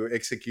into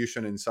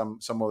execution and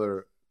some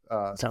other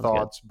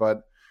thoughts. Good.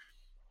 But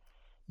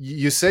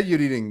you said you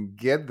didn't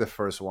get the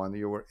first one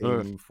you were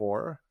aiming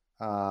for.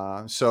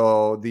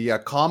 So the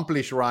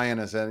accomplished Ryan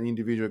as an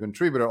individual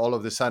contributor all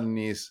of a sudden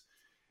is,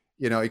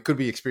 it could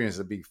be experienced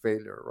as a big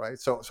failure, right?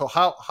 So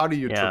how do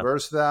you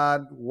traverse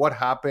that? What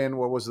happened?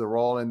 What was the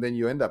role? And then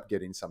you end up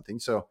getting something.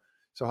 So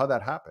how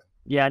that happened?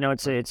 Yeah, no,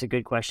 it's a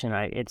good question.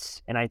 I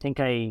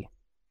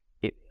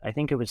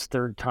think it was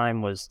third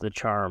time was the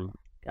charm.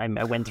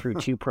 I went through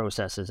two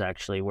processes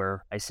actually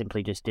where I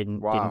simply just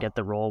didn't get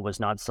the role, was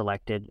not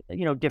selected,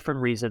 different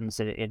reasons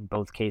in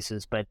both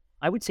cases. But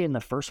I would say in the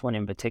first one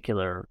in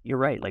particular, you're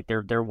right. Like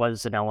there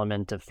was an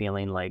element of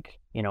feeling like,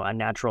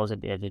 unnatural as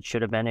it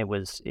should have been.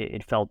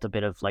 It felt a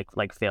bit of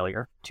like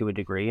failure to a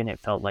degree. And it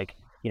felt like,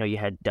 you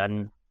had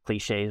done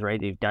cliches,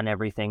 right? You've done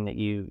everything that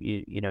you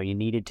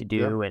needed to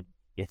do, and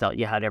you thought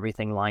you had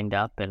everything lined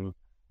up, and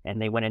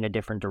they went in a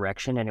different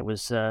direction, and it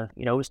was, it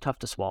was tough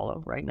to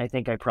swallow, right? And I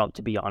think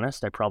to be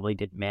honest, I probably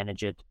didn't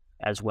manage it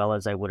as well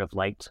as I would have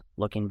liked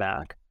looking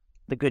back.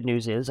 The good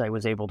news is I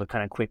was able to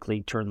kind of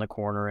quickly turn the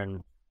corner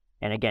and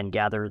again,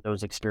 gather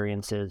those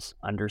experiences,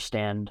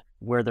 understand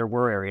where there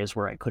were areas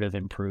where I could have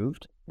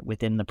improved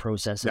within the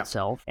process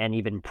itself, and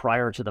even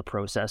prior to the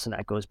process. And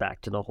that goes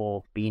back to the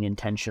whole being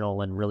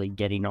intentional and really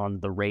getting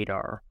on the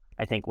radar,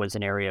 I think was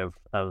an area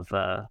of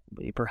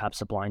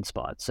perhaps a blind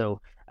spot.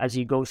 So as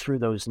you go through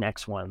those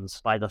next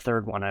ones, by the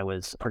third one, I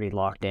was pretty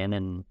locked in,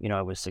 and,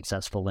 I was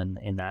successful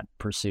in that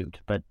pursuit.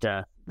 But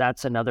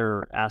that's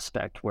another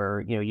aspect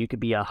where, you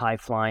could be a high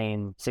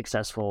flying,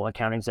 successful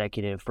account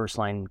executive, first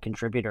line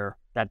contributor.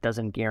 That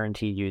doesn't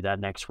guarantee you that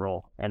next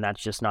role. And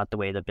that's just not the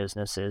way the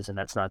business is. And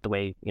that's not the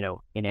way,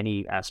 in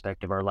any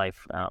aspect of our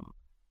life.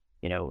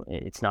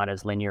 it's not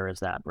as linear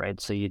as that,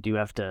 right? So you do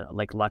have to,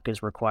 like, luck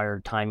is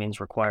required, timing's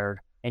required,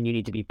 and you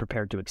need to be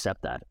prepared to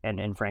accept that,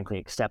 and frankly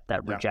accept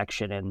that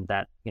rejection and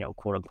that,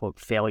 quote unquote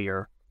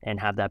failure, and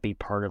have that be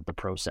part of the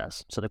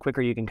process. So the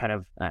quicker you can kind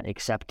of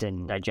accept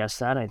and digest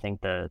that, I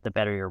think the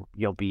better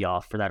you'll be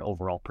off for that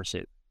overall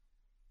pursuit.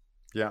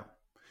 Yeah.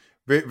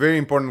 Very, very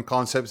important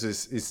concepts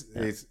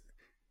is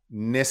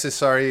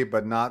necessary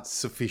but not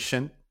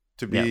sufficient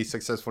to be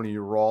successful in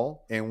your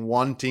role, and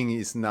wanting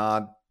is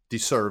not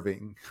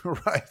deserving,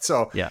 right?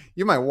 So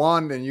you might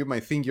want and you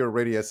might think you're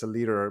ready as a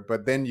leader,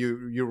 but then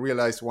you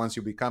realize once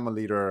you become a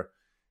leader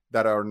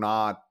that are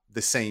not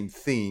the same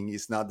thing,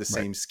 it's not the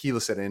same skill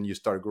set, and you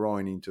start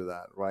growing into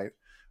that, right?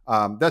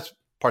 That's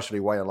partially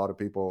why a lot of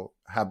people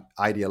have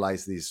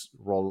idealized this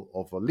role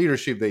of a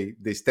leadership.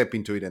 They step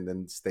into it and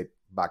then step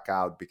back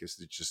out because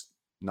it's just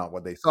not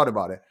what they thought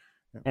about it.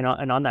 And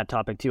on that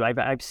topic too,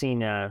 I've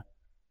seen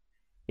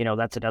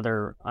that's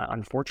another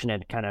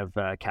unfortunate kind of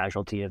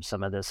casualty of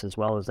some of this, as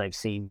well as I've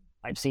seen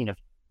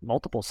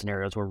multiple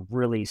scenarios where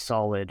really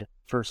solid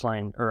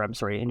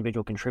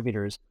individual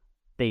contributors,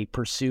 they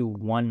pursue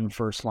one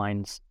first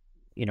line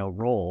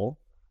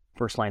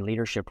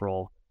leadership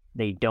role,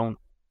 they don't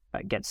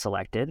get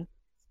selected,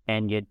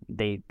 and yet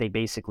they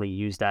basically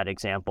use that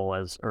example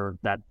or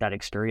that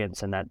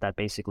experience, and that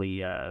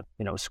basically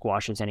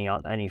squashes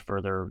any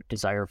further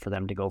desire for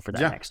them to go for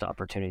that next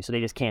opportunity. So they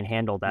just can't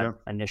handle that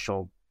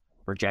initial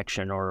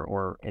rejection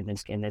or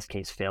in this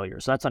case failure.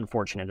 So that's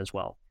unfortunate as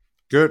well.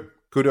 Good.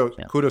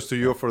 Kudos to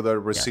you for the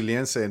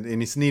resilience,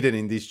 and it's needed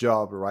in this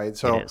job, right?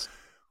 So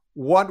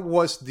what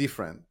was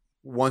different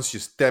once you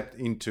stepped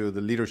into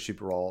the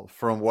leadership role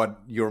from what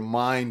your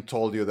mind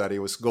told you that it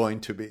was going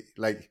to be?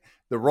 Like,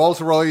 the Rolls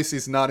Royce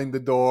is not in the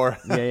door.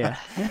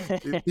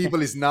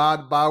 People is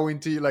not bowing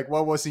to you. Like,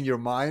 what was in your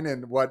mind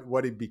and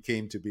what it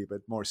became to be?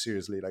 But more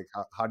seriously, like,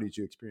 how did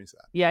you experience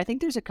that? Yeah, I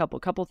think there's a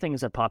couple things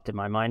that popped in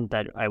my mind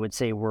that I would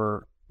say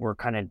were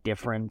kind of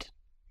different.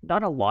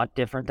 Not a lot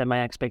different than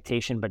my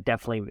expectation, but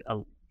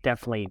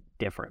definitely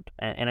different.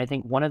 And I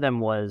think one of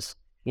them was,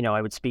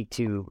 I would speak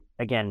to,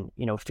 again,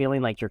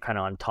 feeling like you're kind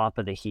of on top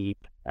of the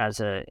heap as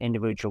an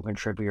individual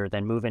contributor,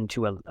 then move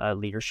into a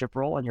leadership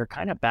role, and you're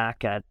kind of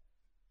back at,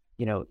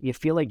 you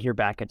feel like you're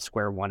back at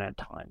square one at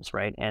times,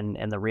 right?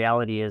 And the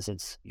reality is,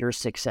 it's your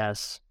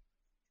success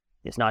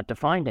is not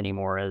defined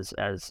anymore as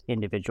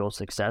individual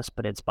success,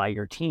 but it's by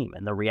your team.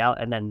 And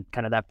and then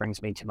kind of that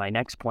brings me to my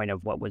next point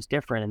of what was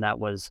different, and that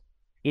was,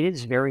 it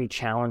is very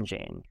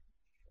challenging,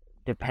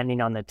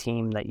 depending on the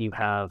team that you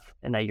have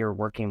and that you're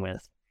working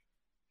with,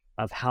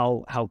 of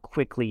how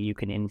quickly you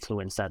can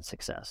influence that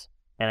success.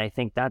 And I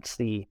think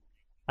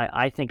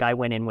I think I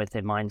went in with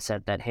a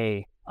mindset that,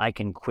 hey, I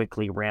can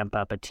quickly ramp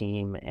up a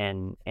team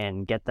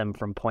and get them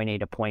from point A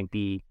to point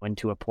B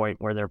into a point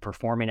where they're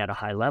performing at a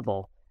high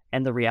level.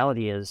 And the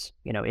reality is,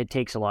 it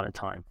takes a lot of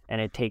time, and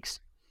it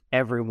takes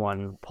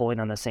everyone pulling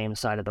on the same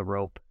side of the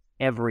rope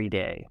every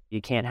day.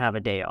 You can't have a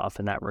day off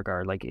in that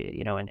regard. Like,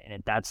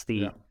 and that's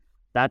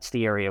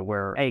the area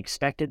where I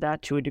expected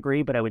that to a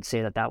degree, but I would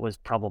say that was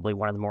probably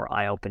one of the more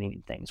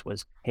eye-opening things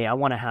was, hey, I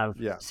want to have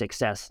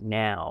success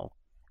now.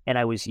 And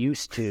I was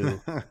used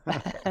to,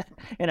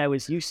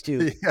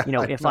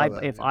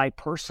 if I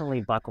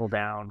personally buckle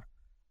down,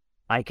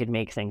 I could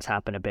make things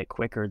happen a bit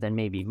quicker than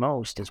maybe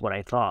most, is what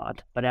I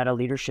thought. But at a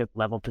leadership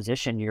level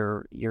position,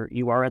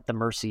 you are at the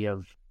mercy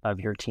of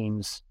your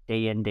team's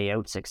day in, day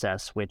out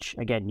success, which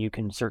again, you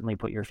can certainly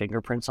put your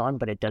fingerprints on,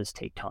 but it does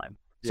take time.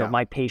 So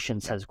my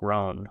patience has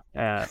grown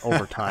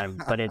over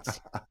time, but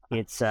it's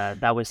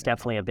that was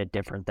definitely a bit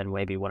different than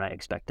maybe what I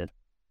expected.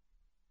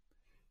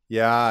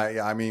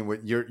 Yeah, I mean,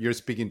 you're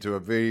speaking to a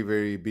very,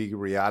 very big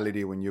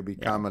reality when you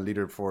become a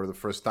leader for the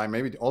first time,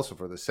 maybe also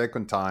for the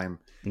second time.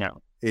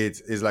 No,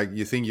 it's like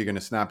you think you're going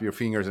to snap your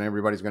fingers and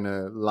everybody's going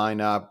to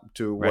line up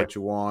to what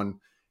you want,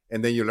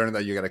 and then you learn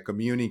that you got to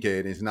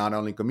communicate. It's not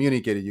only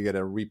communicate it, you got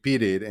to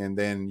repeat it, and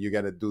then you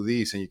got to do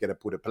this, and you got to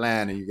put a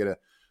plan, and you got to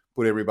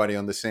put everybody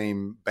on the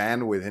same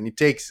bandwidth, and it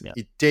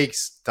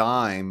takes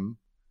time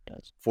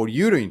for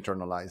you to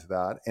internalize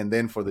that, and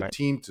then for the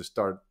team to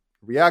start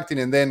reacting,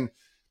 and then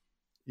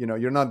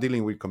you're not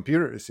dealing with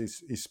computers.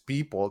 It's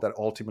people that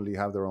ultimately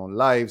have their own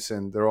lives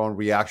and their own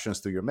reactions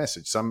to your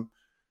message.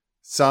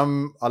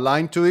 Some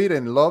align to it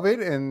and love it,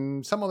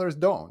 and some others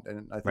don't,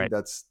 and I think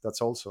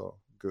that's also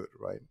good,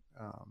 right?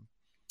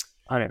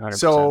 100%.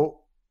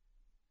 So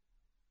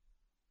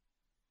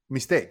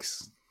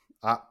mistakes.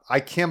 I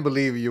can't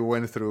believe you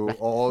went through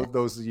all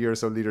those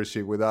years of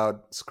leadership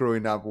without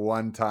screwing up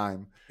one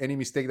time. Any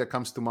mistake that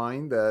comes to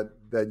mind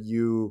that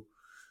you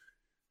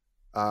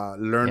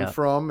learned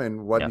from,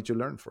 and what did you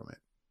learn from it?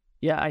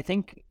 Yeah, I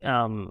think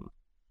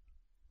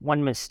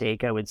one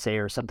mistake I would say,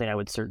 or something I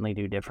would certainly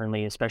do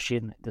differently,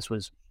 especially this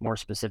was more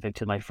specific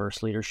to my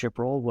first leadership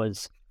role,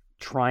 was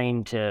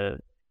trying to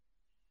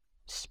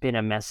spin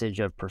a message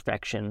of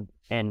perfection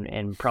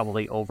and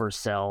probably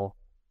oversell,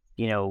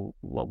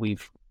 what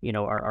we've,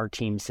 our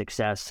team's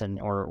success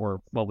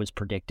or what was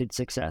predicted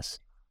success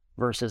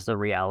versus the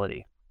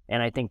reality.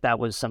 And I think that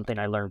was something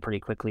I learned pretty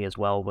quickly as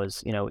well,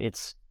 was,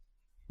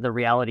 the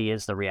reality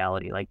is the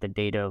reality. Like the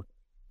data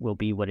will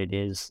be what it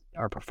is.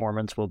 Our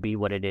performance will be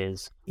what it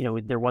is.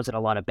 There wasn't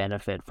a lot of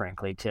benefit,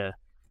 frankly, to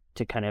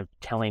kind of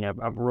telling a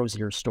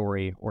rosier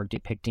story or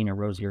depicting a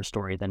rosier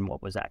story than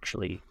what was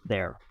actually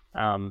there.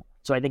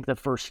 So I think the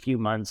first few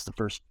months, the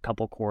first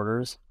couple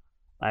quarters,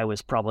 I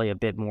was probably a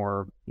bit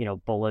more,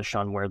 bullish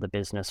on where the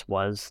business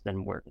was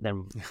than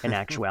in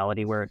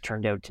actuality where it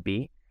turned out to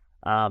be.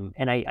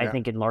 And I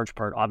think in large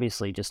part,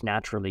 obviously, just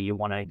naturally, you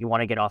want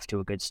to get off to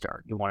a good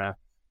start. You want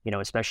to,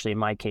 especially in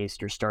my case,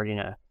 you're starting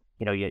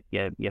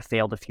you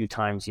failed a few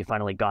times. You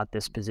finally got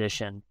this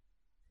position.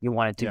 You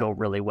want it to go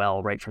really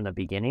well right from the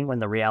beginning, when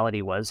the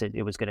reality was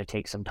it was going to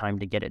take some time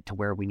to get it to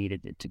where we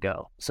needed it to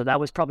go. So that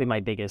was probably my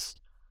biggest,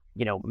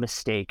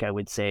 mistake, I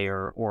would say,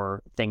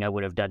 or thing I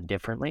would have done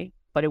differently.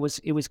 But it was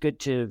good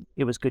to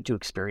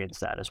experience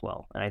that as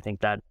well. And I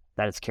think that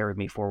has carried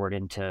me forward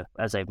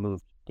as I've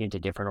moved into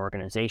different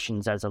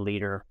organizations as a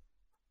leader.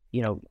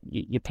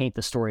 You paint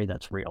the story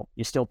that's real.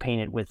 You still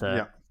paint it with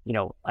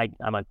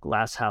I'm a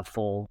glass half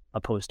full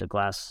opposed to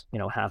glass,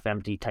 half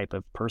empty type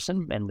of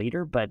person and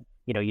leader, but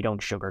you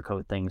don't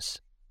sugarcoat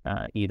things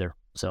either.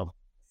 So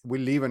we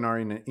live in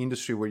an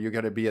industry where you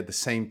got to be at the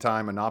same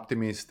time an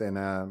optimist and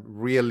a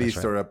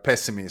realist or a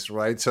pessimist,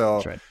 right?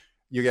 So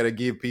you got to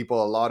give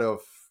people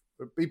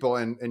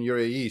and your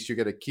AEs, you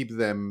got to keep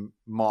them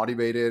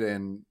motivated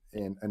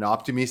and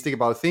optimistic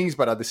about things,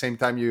 but at the same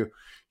time you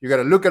got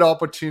to look at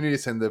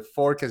opportunities and the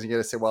forecast. You got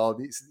to say, well,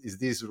 is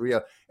this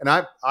real? And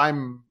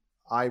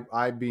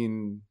I've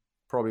been,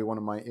 probably one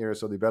of my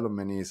areas of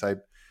development is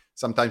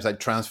sometimes I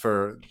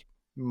transfer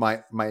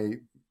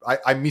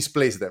I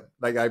misplace them.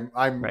 Like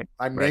I'm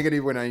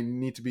negative when I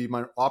need to be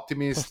my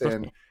optimist,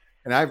 and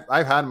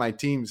I've had my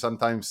team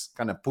sometimes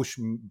kind of push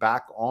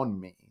back on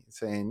me,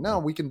 saying, no,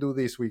 we can do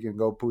this, we can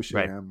go push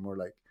it. And we're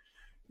like,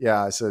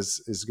 yeah,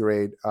 it's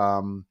great.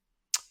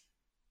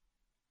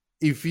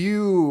 If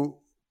you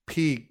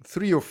pick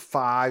 3 or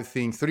 4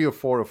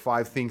 or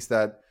 5 things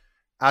that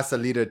as a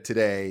leader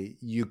today,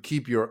 you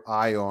keep your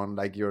eye on,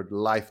 like your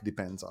life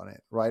depends on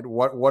it, right?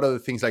 What are the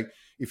things, like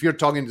if you're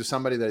talking to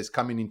somebody that is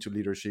coming into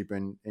leadership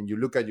and you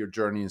look at your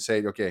journey and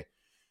say, okay,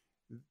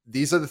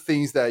 these are the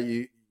things that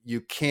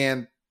you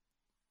can't,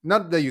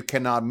 not that you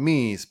cannot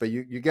miss, but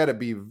you got to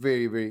be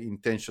very, very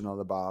intentional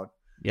about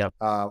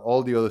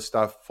all the other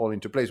stuff fall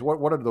into place.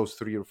 What are those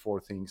 3 or 4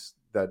 things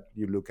that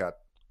you look at?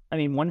 I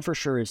mean, one for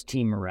sure is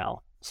team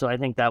morale. So I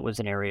think that was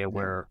an area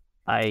where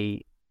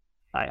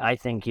I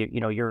think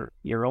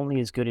you're only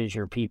as good as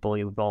your people.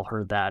 You've all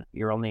heard that.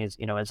 You're only as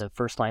as a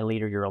first line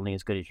leader, you're only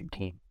as good as your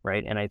team,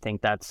 right? And I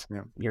think that's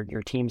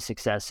your team's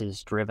success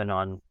is driven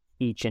on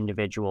each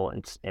individual.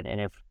 And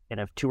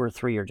if 2 or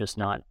 3 are just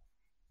not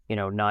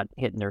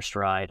hitting their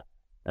stride,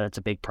 that's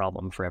a big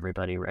problem for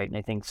everybody, right? And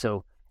I think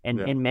so. And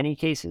in many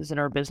cases in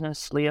our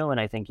business, Leo, and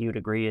I think you'd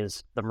agree,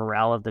 is the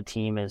morale of the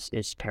team is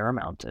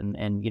paramount.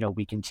 And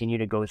we continue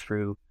to go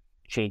through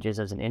changes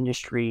as an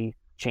industry.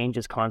 Change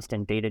is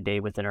constant day to day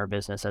within our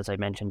business, as I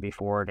mentioned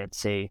before. To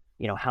say,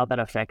 how that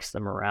affects the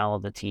morale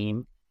of the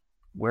team,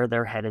 where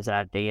their head is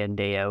at day in,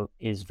 day out,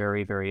 is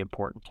very, very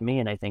important to me.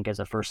 And I think as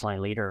a first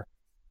line leader,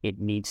 it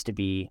needs to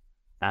be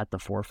at the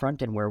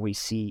forefront. And where we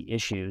see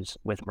issues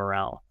with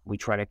morale, we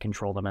try to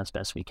control them as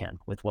best we can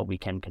with what we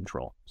can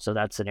control. So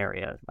that's an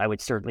area I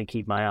would certainly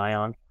keep my eye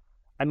on.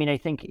 I mean, I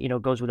think,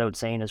 it goes without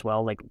saying as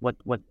well, like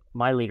what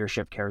my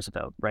leadership cares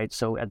about, right?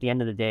 So at the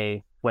end of the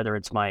day, whether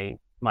it's my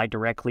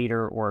direct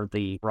leader or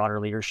the broader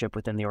leadership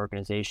within the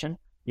organization,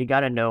 you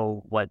got to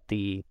know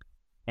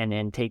and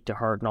then take to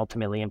heart and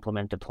ultimately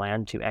implement a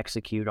plan to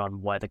execute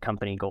on what the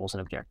company goals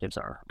and objectives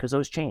are, because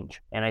those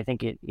change. And I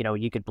think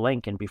you could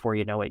blink and before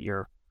you know it,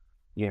 you're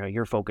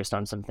focused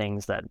on some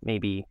things that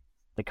maybe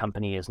the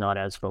company is not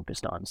as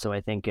focused on. So I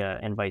think,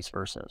 and vice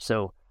versa.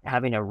 So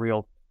having a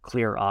real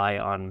clear eye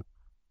on,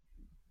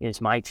 is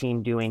my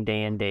team doing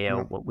day in, day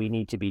out what we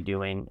need to be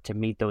doing to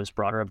meet those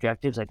broader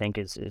objectives, I think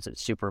is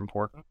super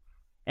important.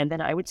 And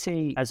then I would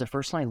say, as a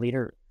first line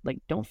leader, like,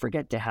 don't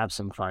forget to have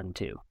some fun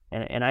too.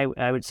 And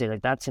I would say,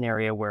 like, that's an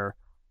area where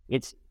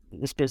this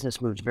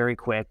business moves very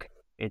quick.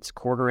 It's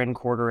quarter in,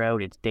 quarter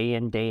out. It's day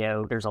in, day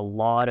out. There's a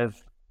lot of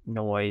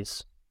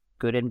noise,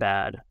 good and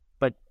bad.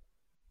 But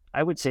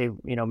I would say,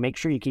 make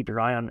sure you keep your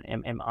eye on,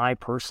 am I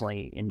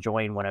personally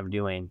enjoying what I'm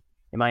doing?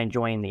 Am I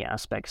enjoying the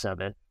aspects of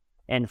it?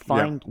 And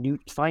find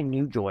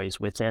new joys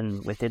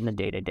within the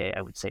day to day,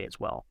 I would say as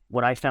well.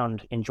 What I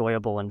found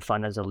enjoyable and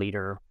fun as a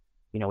leader,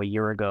 a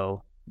year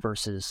ago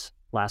versus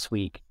last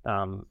week,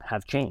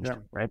 have changed,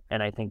 right?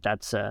 And I think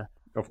that's an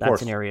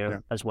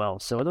area as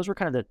well. So those were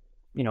kind of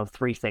the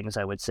 3 things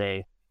I would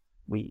say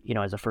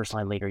as a first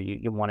line leader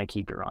you want to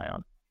keep your eye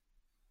on.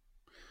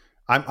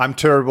 I'm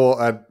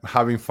terrible at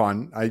having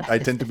fun. I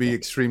tend to be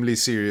extremely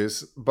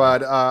serious,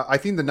 but I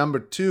think the number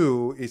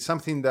 2 is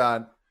something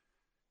that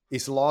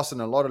is lost in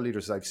a lot of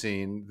leaders I've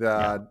seen.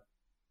 That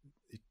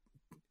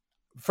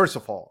first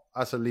of all,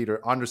 as a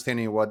leader,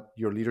 understanding what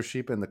your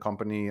leadership and the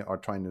company are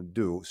trying to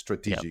do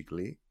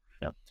strategically.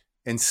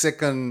 And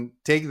second,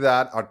 take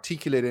that,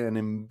 articulate it, and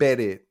embed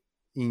it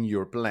in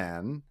your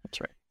plan.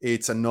 That's right.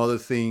 it's another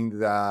thing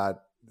that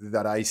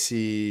I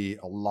see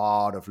a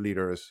lot of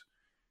leaders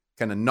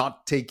kind of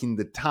not taking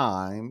the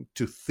time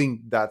to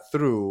think that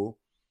through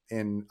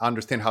and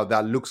understand how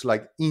that looks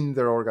like in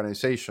their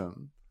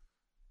organization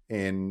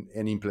and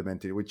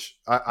implement it, which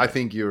I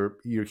think you're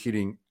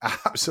hitting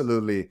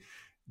absolutely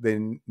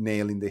the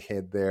nail in the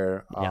head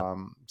there. Yeah.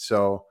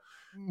 So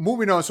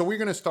moving on, so we're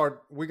gonna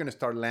start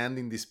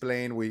landing this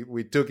plane.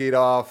 We took it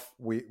off.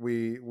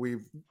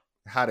 We've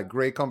had a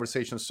great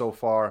conversation so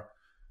far.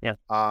 Yeah.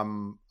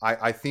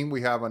 I think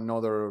we have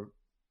another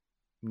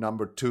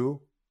number 2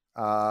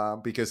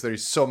 because there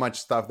is so much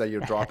stuff that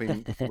you're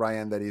dropping,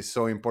 Ryan, that is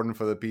so important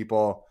for the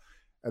people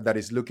that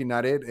is looking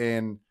at it,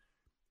 and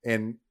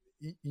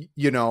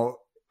you know,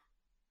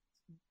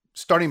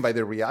 starting by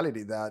the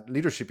reality that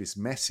leadership is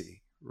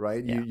messy,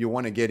 right? Yeah. You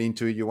want to get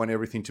into it, you want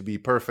everything to be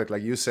perfect.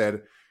 Like you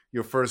said,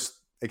 your first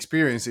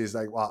experience is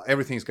like, well,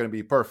 everything's going to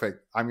be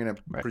perfect. I'm going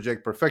to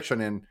project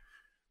perfection, and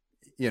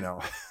you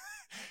know,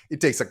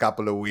 it takes a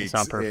couple of weeks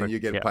and you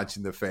get punched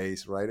in the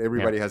face, right?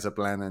 Everybody has a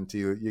plan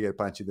until you get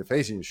punched in the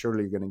face, and you're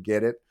surely going to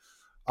get it.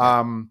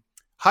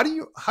 How do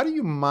you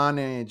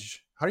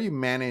manage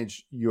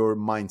your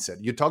mindset?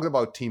 You talked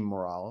about team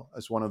morale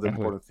as one of the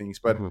important things,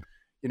 but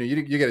you know,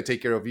 you got to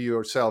take care of you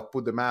yourself,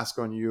 put the mask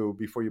on you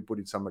before you put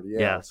it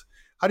somebody else.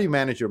 How do you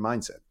manage your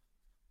mindset?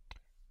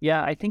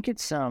 Yeah, I think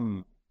it's,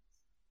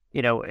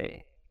 you know,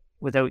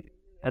 without,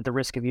 at the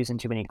risk of using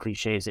too many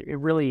cliches, it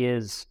really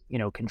is, you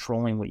know,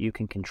 controlling what you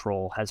can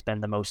control has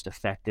been the most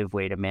effective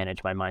way to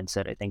manage my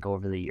mindset, I think,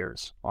 over the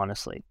years,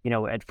 honestly. You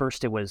know, at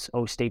first it was,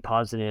 stay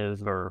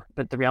positive,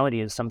 but the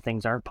reality is some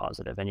things aren't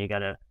positive, and you got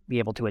to be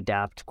able to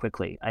adapt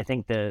quickly. I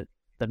think the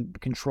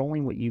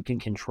controlling what you can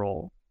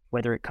control,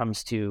 whether it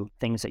comes to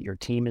things that your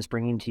team is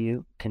bringing to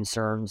you,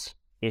 concerns,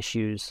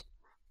 issues,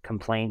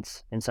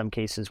 complaints, in some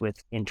cases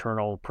with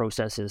internal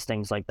processes,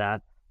 things like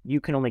that, you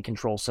can only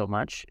control so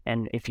much.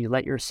 And if you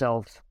let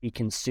yourself be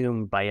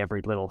consumed by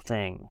every little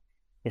thing,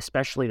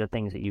 especially the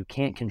things that you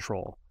can't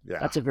control,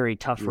 that's a very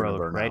tough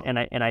road, right?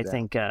 And I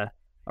think a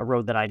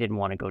road that I didn't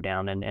want to go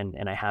down,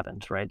 and I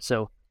haven't, right?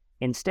 So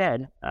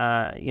instead,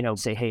 you know,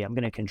 say, hey, I'm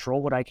going to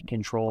control what I can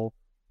control,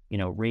 you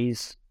know,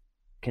 raise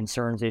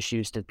concerns,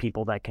 issues to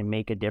people that can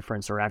make a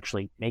difference or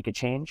actually make a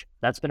change.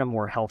 That's been a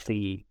more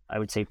healthy, I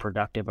would say,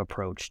 productive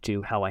approach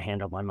to how I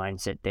handle my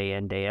mindset day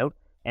in, day out.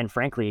 And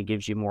frankly, it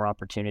gives you more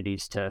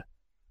opportunities to,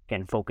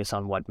 again, focus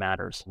on what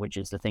matters, which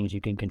is the things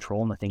you can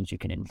control and the things you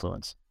can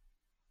influence.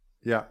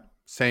 Yeah,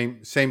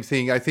 same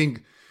thing. I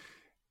think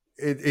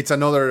it's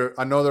another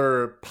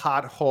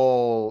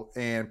pothole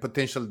and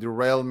potential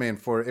derailment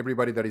for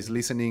everybody that is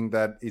listening,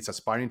 that is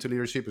aspiring to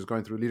leadership, is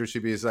going through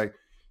leadership, is like,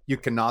 you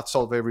cannot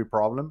solve every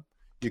problem.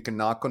 You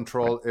cannot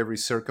control every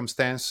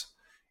circumstance,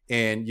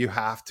 and you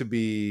have to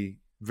be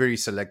very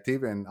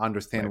selective and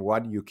understand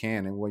what you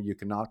can and what you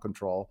cannot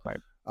control.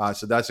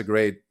 So that's a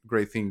great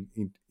thing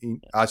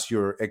as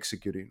you're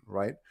executing,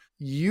 right?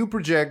 You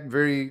project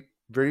very,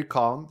 very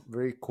calm,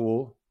 very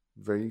cool,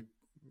 very,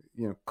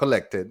 you know,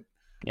 collected.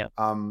 Yeah.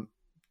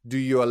 Do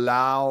you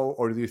allow,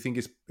 or do you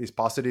think it's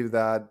positive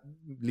that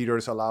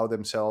leaders allow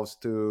themselves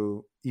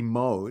to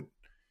emote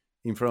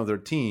in front of their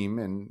team,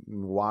 and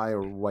why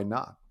or why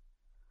not?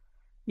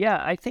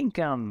 Yeah, I think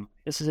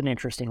this is an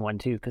interesting one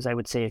too, because I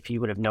would say if you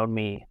would have known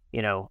me,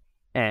 you know,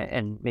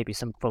 and maybe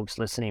some folks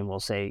listening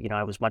will say, you know,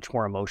 I was much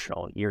more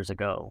emotional years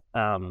ago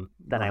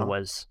than I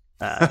was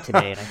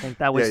today, and I think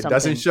that was it something.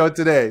 Doesn't show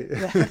today.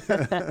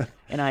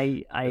 And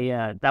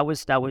I that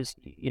was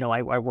you know,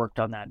 I worked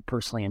on that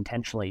personally,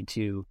 intentionally,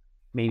 to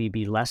maybe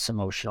be less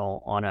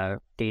emotional on a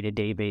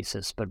day-to-day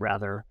basis, but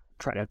rather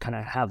try to kind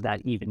of have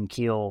that even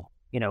keel,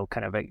 you know,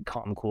 kind of a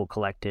calm, cool,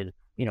 collected,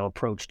 you know,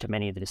 approach to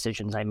many of the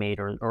decisions I made,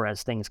 or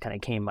as things kind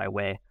of came my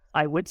way.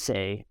 I would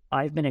say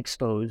I've been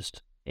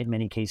exposed in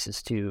many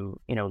cases to,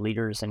 you know,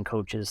 leaders and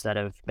coaches that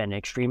have been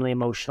extremely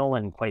emotional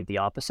and quite the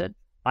opposite.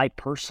 I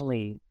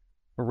personally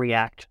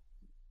react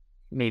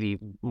maybe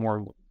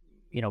more,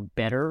 you know,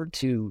 better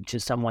to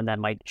someone that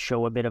might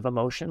show a bit of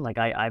emotion. Like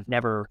I've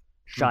never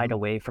shied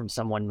away from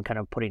someone kind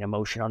of putting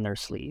emotion on their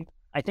sleeve.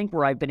 I think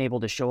where I've been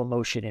able to show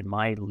emotion in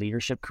my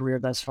leadership career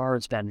thus far,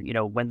 it's been, you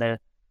know,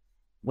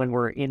 when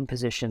we're in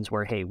positions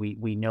where, hey,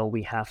 we know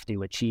we have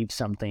to achieve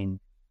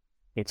something,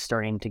 it's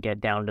starting to get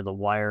down to the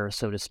wire,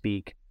 so to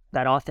speak.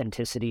 That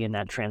authenticity and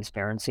that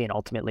transparency and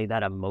ultimately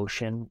that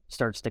emotion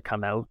starts to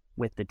come out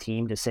with the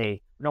team to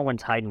say, no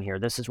one's hiding here.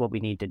 This is what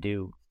we need to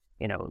do,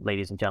 you know,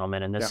 ladies and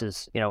gentlemen. And this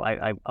is, you know,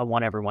 I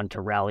want everyone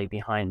to rally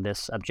behind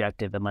this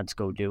objective and let's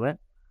go do it.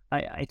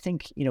 I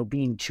think, you know,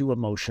 being too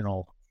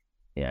emotional,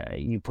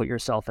 you put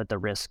yourself at the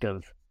risk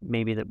of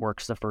maybe that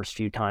works the first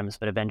few times,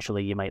 but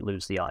eventually you might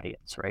lose the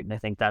audience, right? And I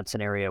think that's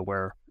an area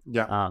where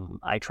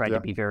I tried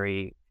to be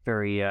very,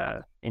 very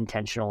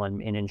intentional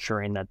in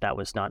ensuring that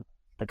was not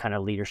the kind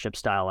of leadership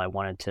style I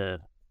wanted to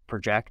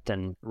project.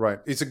 And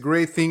it's a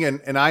great thing,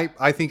 and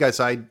I think as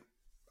I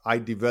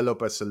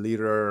develop as a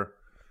leader,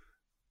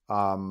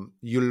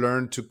 you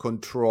learn to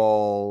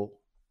control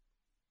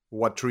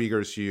what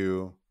triggers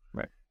you,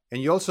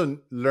 and you also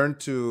learn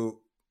to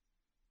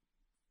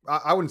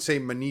I wouldn't say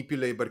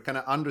manipulate, but kind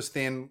of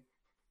understand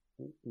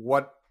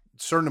what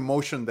certain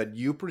emotion that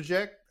you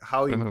project,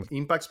 how it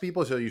impacts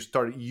people. So you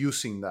start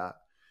using that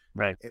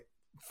Right.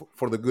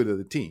 for the good of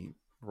the team.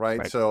 Right.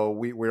 Right. So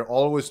we're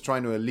always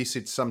trying to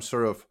elicit some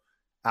sort of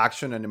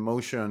action and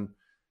emotion.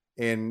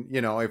 And,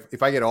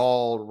 if I get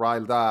all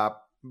riled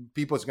up,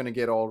 people's going to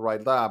get all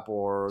riled up,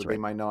 or That's they right.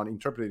 might not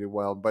interpret it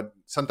well. But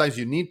sometimes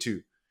you need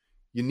to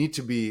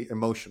be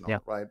emotional, Yeah.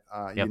 right?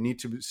 Yep. You need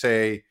to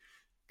say,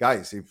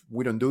 guys, if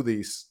we don't do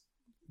this,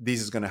 this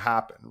is going to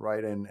happen,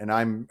 right? And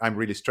I'm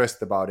really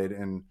stressed about it,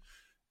 and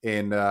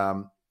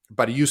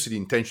but use it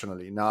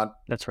intentionally,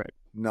 That's right.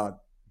 not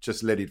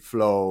just let it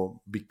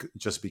flow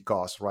just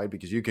because, right?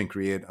 Because you can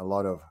create a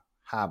lot of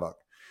havoc.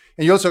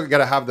 And you also got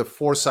to have the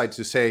foresight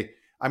to say,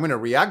 I'm going to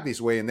react this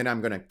way, and then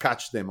I'm going to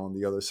catch them on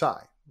the other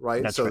side,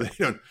 right? That's So right.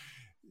 they don't,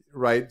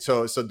 right?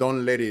 So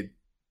don't let it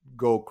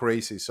go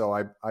crazy. So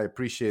I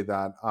appreciate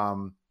that.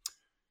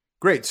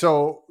 Great.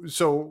 So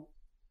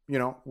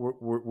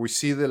we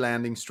see the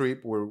landing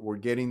strip. We're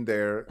getting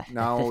there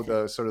now.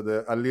 The sort of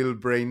a little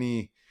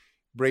brainy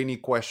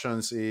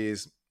questions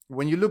is,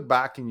 when you look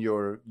back in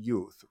your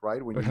youth,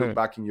 right? When you look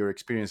back in your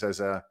experience as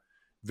a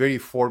very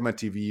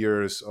formative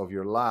years of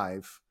your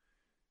life,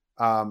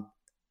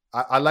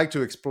 I like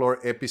to explore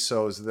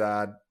episodes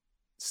that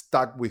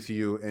stuck with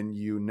you, and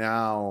you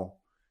now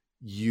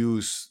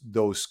use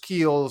those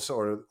skills,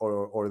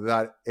 or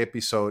that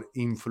episode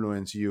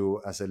influence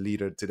you as a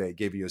leader today,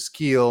 gave you a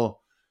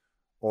skill,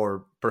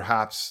 or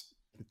perhaps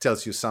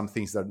tells you some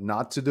things that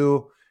not to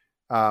do.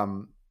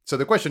 So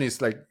the question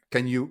is, like,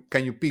 can you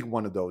pick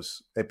one of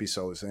those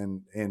episodes,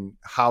 and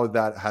how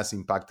that has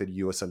impacted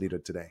you as a leader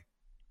today?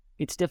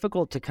 It's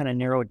difficult to kind of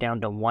narrow it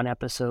down to one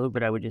episode,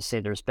 but I would just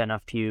say there's been a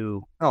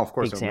few of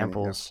course,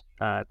 examples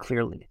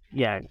clearly.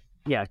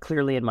 Yeah,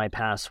 clearly in my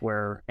past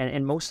where,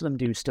 and most of them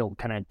do still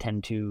kind of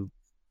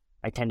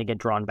I tend to get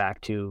drawn back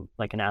to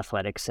like an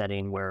athletic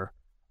setting where,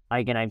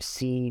 I've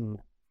seen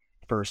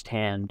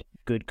firsthand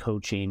good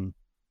coaching,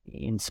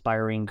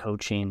 inspiring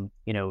coaching,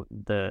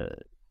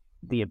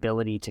 the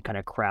ability to kind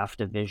of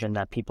craft a vision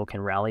that people can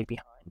rally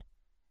behind,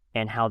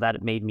 and how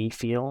that made me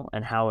feel,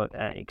 and how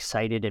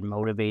excited and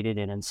motivated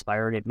and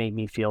inspired it made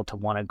me feel to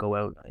want to go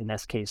out, in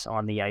this case,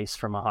 on the ice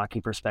from a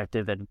hockey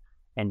perspective,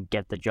 and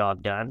get the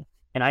job done.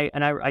 And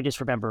I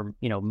just remember,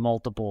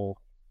 multiple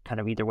kind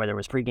of, either whether it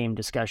was pregame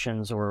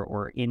discussions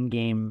or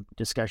in-game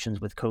discussions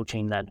with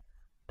coaching, that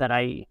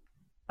I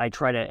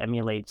try to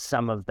emulate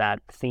some of that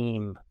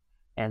theme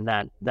and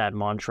that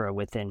mantra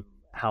within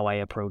how I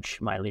approach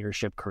my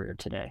leadership career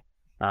today.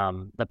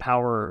 The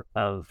power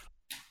of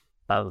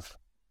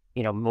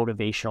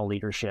motivational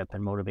leadership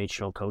and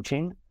motivational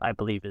coaching, I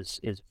believe, is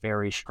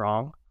very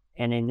strong.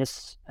 And in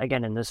this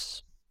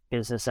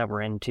business that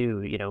we're in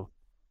too,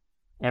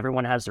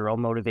 everyone has their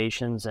own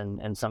motivations,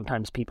 and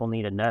sometimes people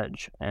need a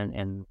nudge,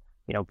 and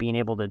being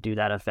able to do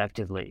that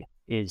effectively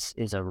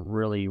is a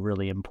really,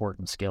 really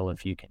important skill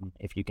if you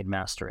can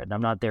master it. And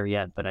I'm not there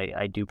yet, but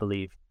I do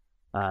believe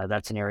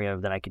that's an area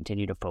that I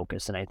continue to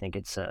focus, and I think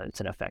it's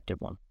an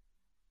effective one.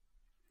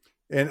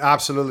 And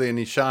absolutely, and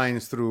it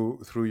shines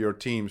through your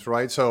teams,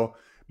 right? So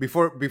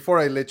before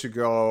I let you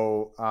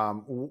go,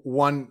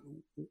 one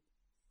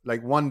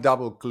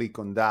double click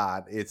on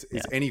that. It's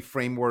any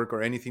framework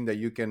or anything that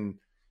you can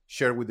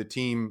share with the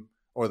team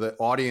or the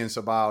audience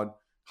about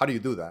how do you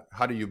do that?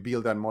 How do you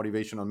build that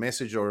motivational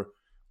message,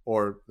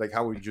 or like,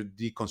 how would you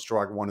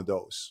deconstruct one of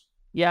those?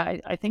 Yeah,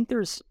 I think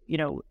there's,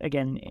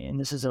 again, and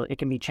it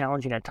can be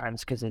challenging at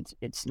times because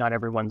it's not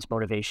everyone's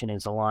motivation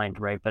is aligned,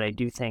 right? But I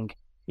do think,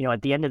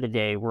 at the end of the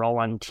day, we're all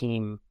on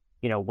team,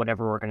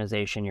 whatever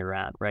organization you're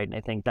at, right? And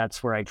I think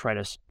that's where I try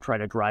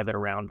to drive it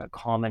around a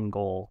common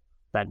goal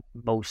that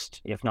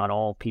most, if not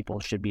all, people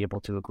should be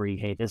able to agree,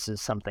 hey, this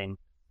is something,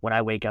 when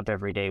I wake up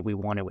every day, we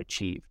want to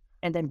achieve.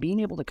 And then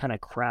being able to kind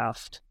of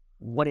craft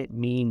what it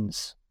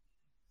means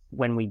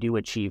when we do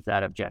achieve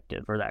that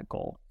objective or that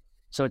goal.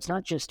 So it's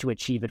not just to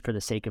achieve it for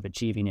the sake of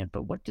achieving it,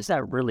 but what does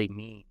that really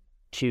mean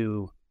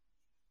to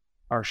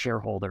our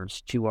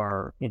shareholders, to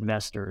our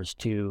investors,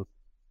 to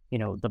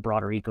the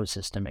broader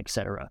ecosystem, et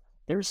cetera.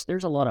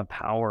 There's a lot of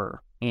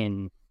power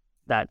in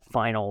that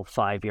final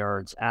 5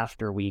 yards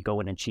after we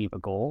go and achieve a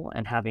goal,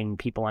 and having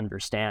people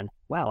understand,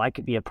 wow, I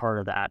could be a part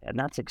of that, and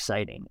that's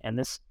exciting. And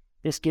this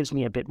gives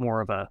me a bit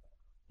more of a,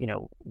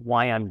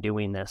 why I'm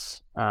doing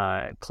this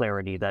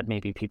clarity that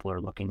maybe people are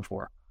looking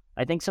for.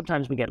 I think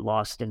sometimes we get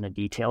lost in the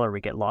detail, or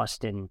we get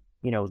lost in,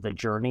 the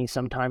journey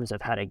sometimes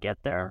of how to get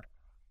there,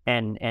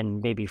 and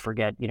maybe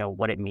forget,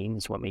 what it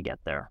means when we get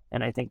there.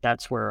 And I think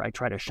that's where I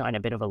try to shine a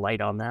bit of a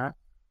light on that,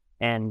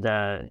 and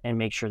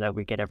make sure that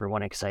we get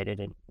everyone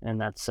excited,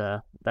 and that's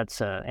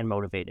and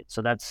motivated.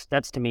 So that's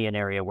to me an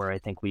area where I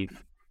think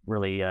we've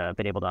really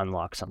been able to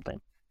unlock something.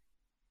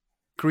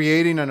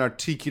 Creating and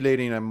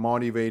articulating a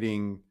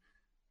motivating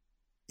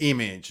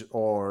image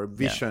or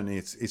vision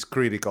is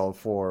critical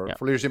for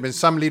leadership. And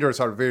some leaders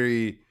are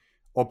very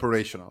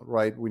operational,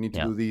 right? We need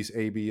to do this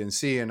A, B, and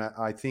C. And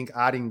I think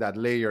adding that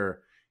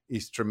layer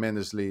is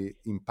tremendously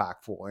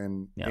impactful,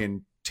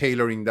 and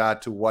tailoring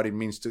that to what it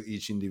means to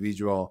each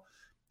individual.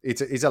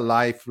 It's a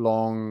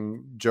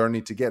lifelong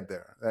journey to get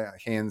there,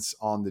 hands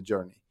on the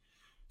journey.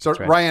 So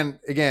right. Ryan,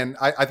 again,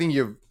 I think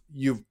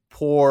you've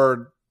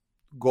poured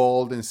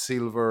gold and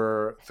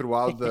silver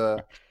throughout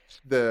the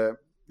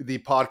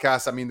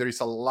podcast. I mean, there is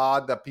a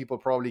lot that people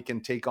probably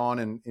can take on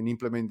and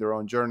implement their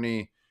own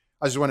journey.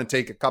 I just want to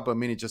take a couple of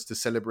minutes just to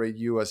celebrate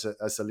you as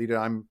a leader.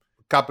 A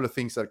couple of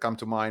things that come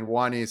to mind.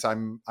 One is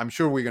I'm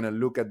sure we're going to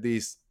look at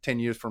this 10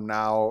 years from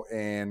now,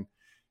 and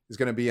it's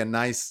going to be a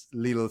nice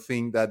little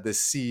thing that the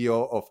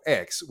CEO of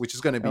X, which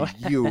is going to be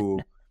you,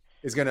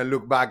 is going to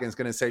look back and is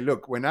going to say,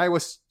 look, when I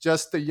was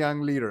just a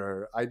young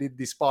leader, I did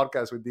this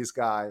podcast with this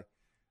guy.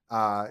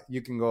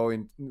 You can go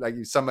in, like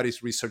if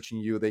somebody's researching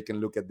you, they can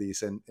look at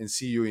this and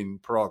see you in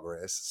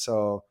progress.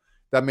 So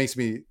that makes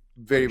me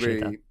very,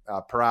 very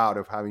proud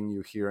of having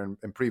you here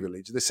and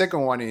privileged. The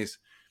second one is,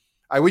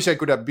 I wish I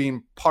could have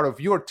been part of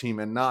your team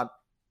and not,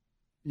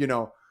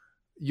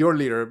 your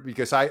leader,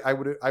 because I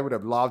would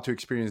have loved to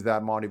experience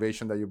that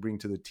motivation that you bring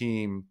to the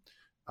team,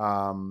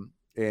 and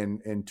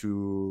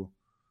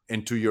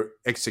to your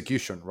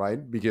execution, right?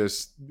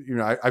 Because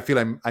I feel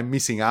I'm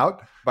missing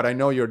out, but I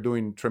know you're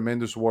doing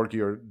tremendous work.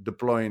 You're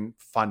deploying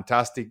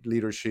fantastic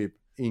leadership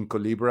in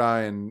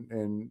Colibra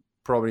and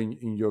probably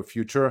in your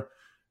future.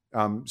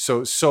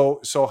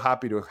 So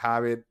happy to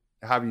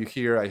have you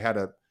here. I had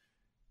a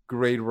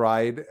great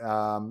ride.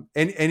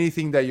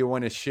 Anything that you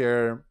want to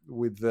share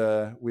with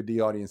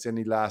the audience?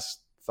 Any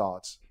last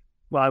thoughts?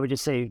 Well, I would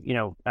just say,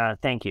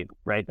 thank you.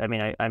 Right. I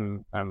mean,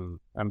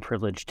 I'm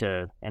privileged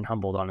to and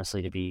humbled,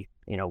 honestly, to be,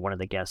 one of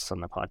the guests on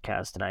the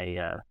podcast. And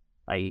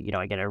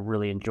I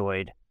really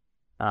enjoyed,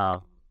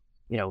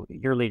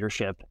 your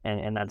leadership.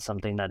 And that's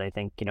something that I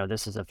think,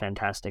 this is a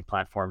fantastic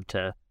platform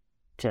to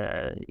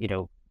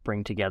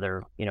bring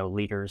together,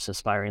 leaders,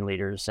 aspiring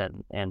leaders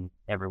and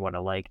everyone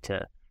alike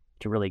to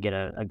really get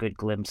a good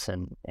glimpse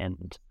and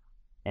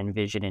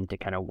vision into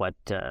kind of what,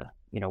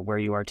 where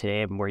you are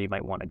today and where you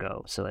might want to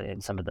go. So,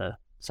 and some of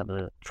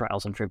the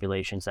trials and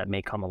tribulations that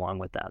may come along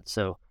with that.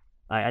 So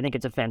I think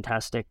it's a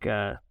fantastic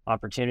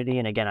opportunity.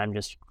 And again, I'm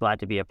just glad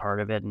to be a part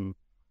of it. And,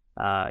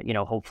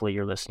 hopefully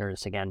your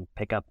listeners, again,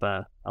 pick up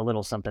a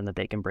little something that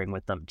they can bring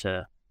with them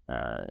to,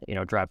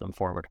 drive them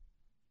forward.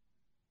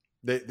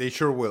 They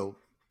sure will.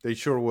 They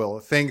sure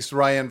will. Thanks,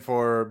 Ryan,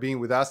 for being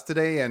with us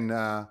today. And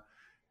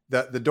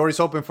the door is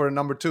open for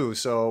number 2.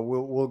 So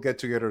we'll get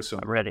together soon.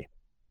 I'm ready.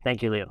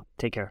 Thank you, Leo.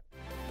 Take care.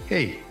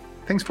 Hey,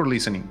 thanks for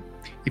listening.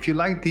 If you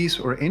like this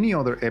or any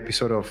other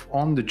episode of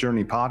On the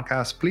Journey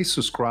podcast, please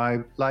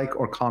subscribe, like,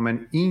 or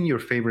comment in your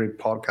favorite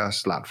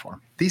podcast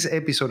platform. This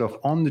episode of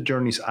On the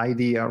Journey's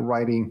idea,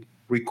 writing,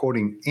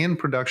 recording, and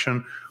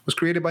production was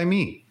created by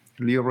me,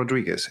 Leo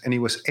Rodriguez, and it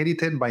was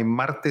edited by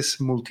Martes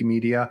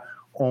Multimedia,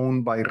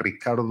 owned by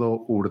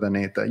Ricardo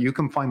Urdaneta. You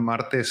can find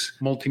Martes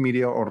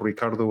Multimedia or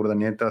Ricardo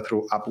Urdaneta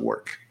through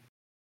Upwork.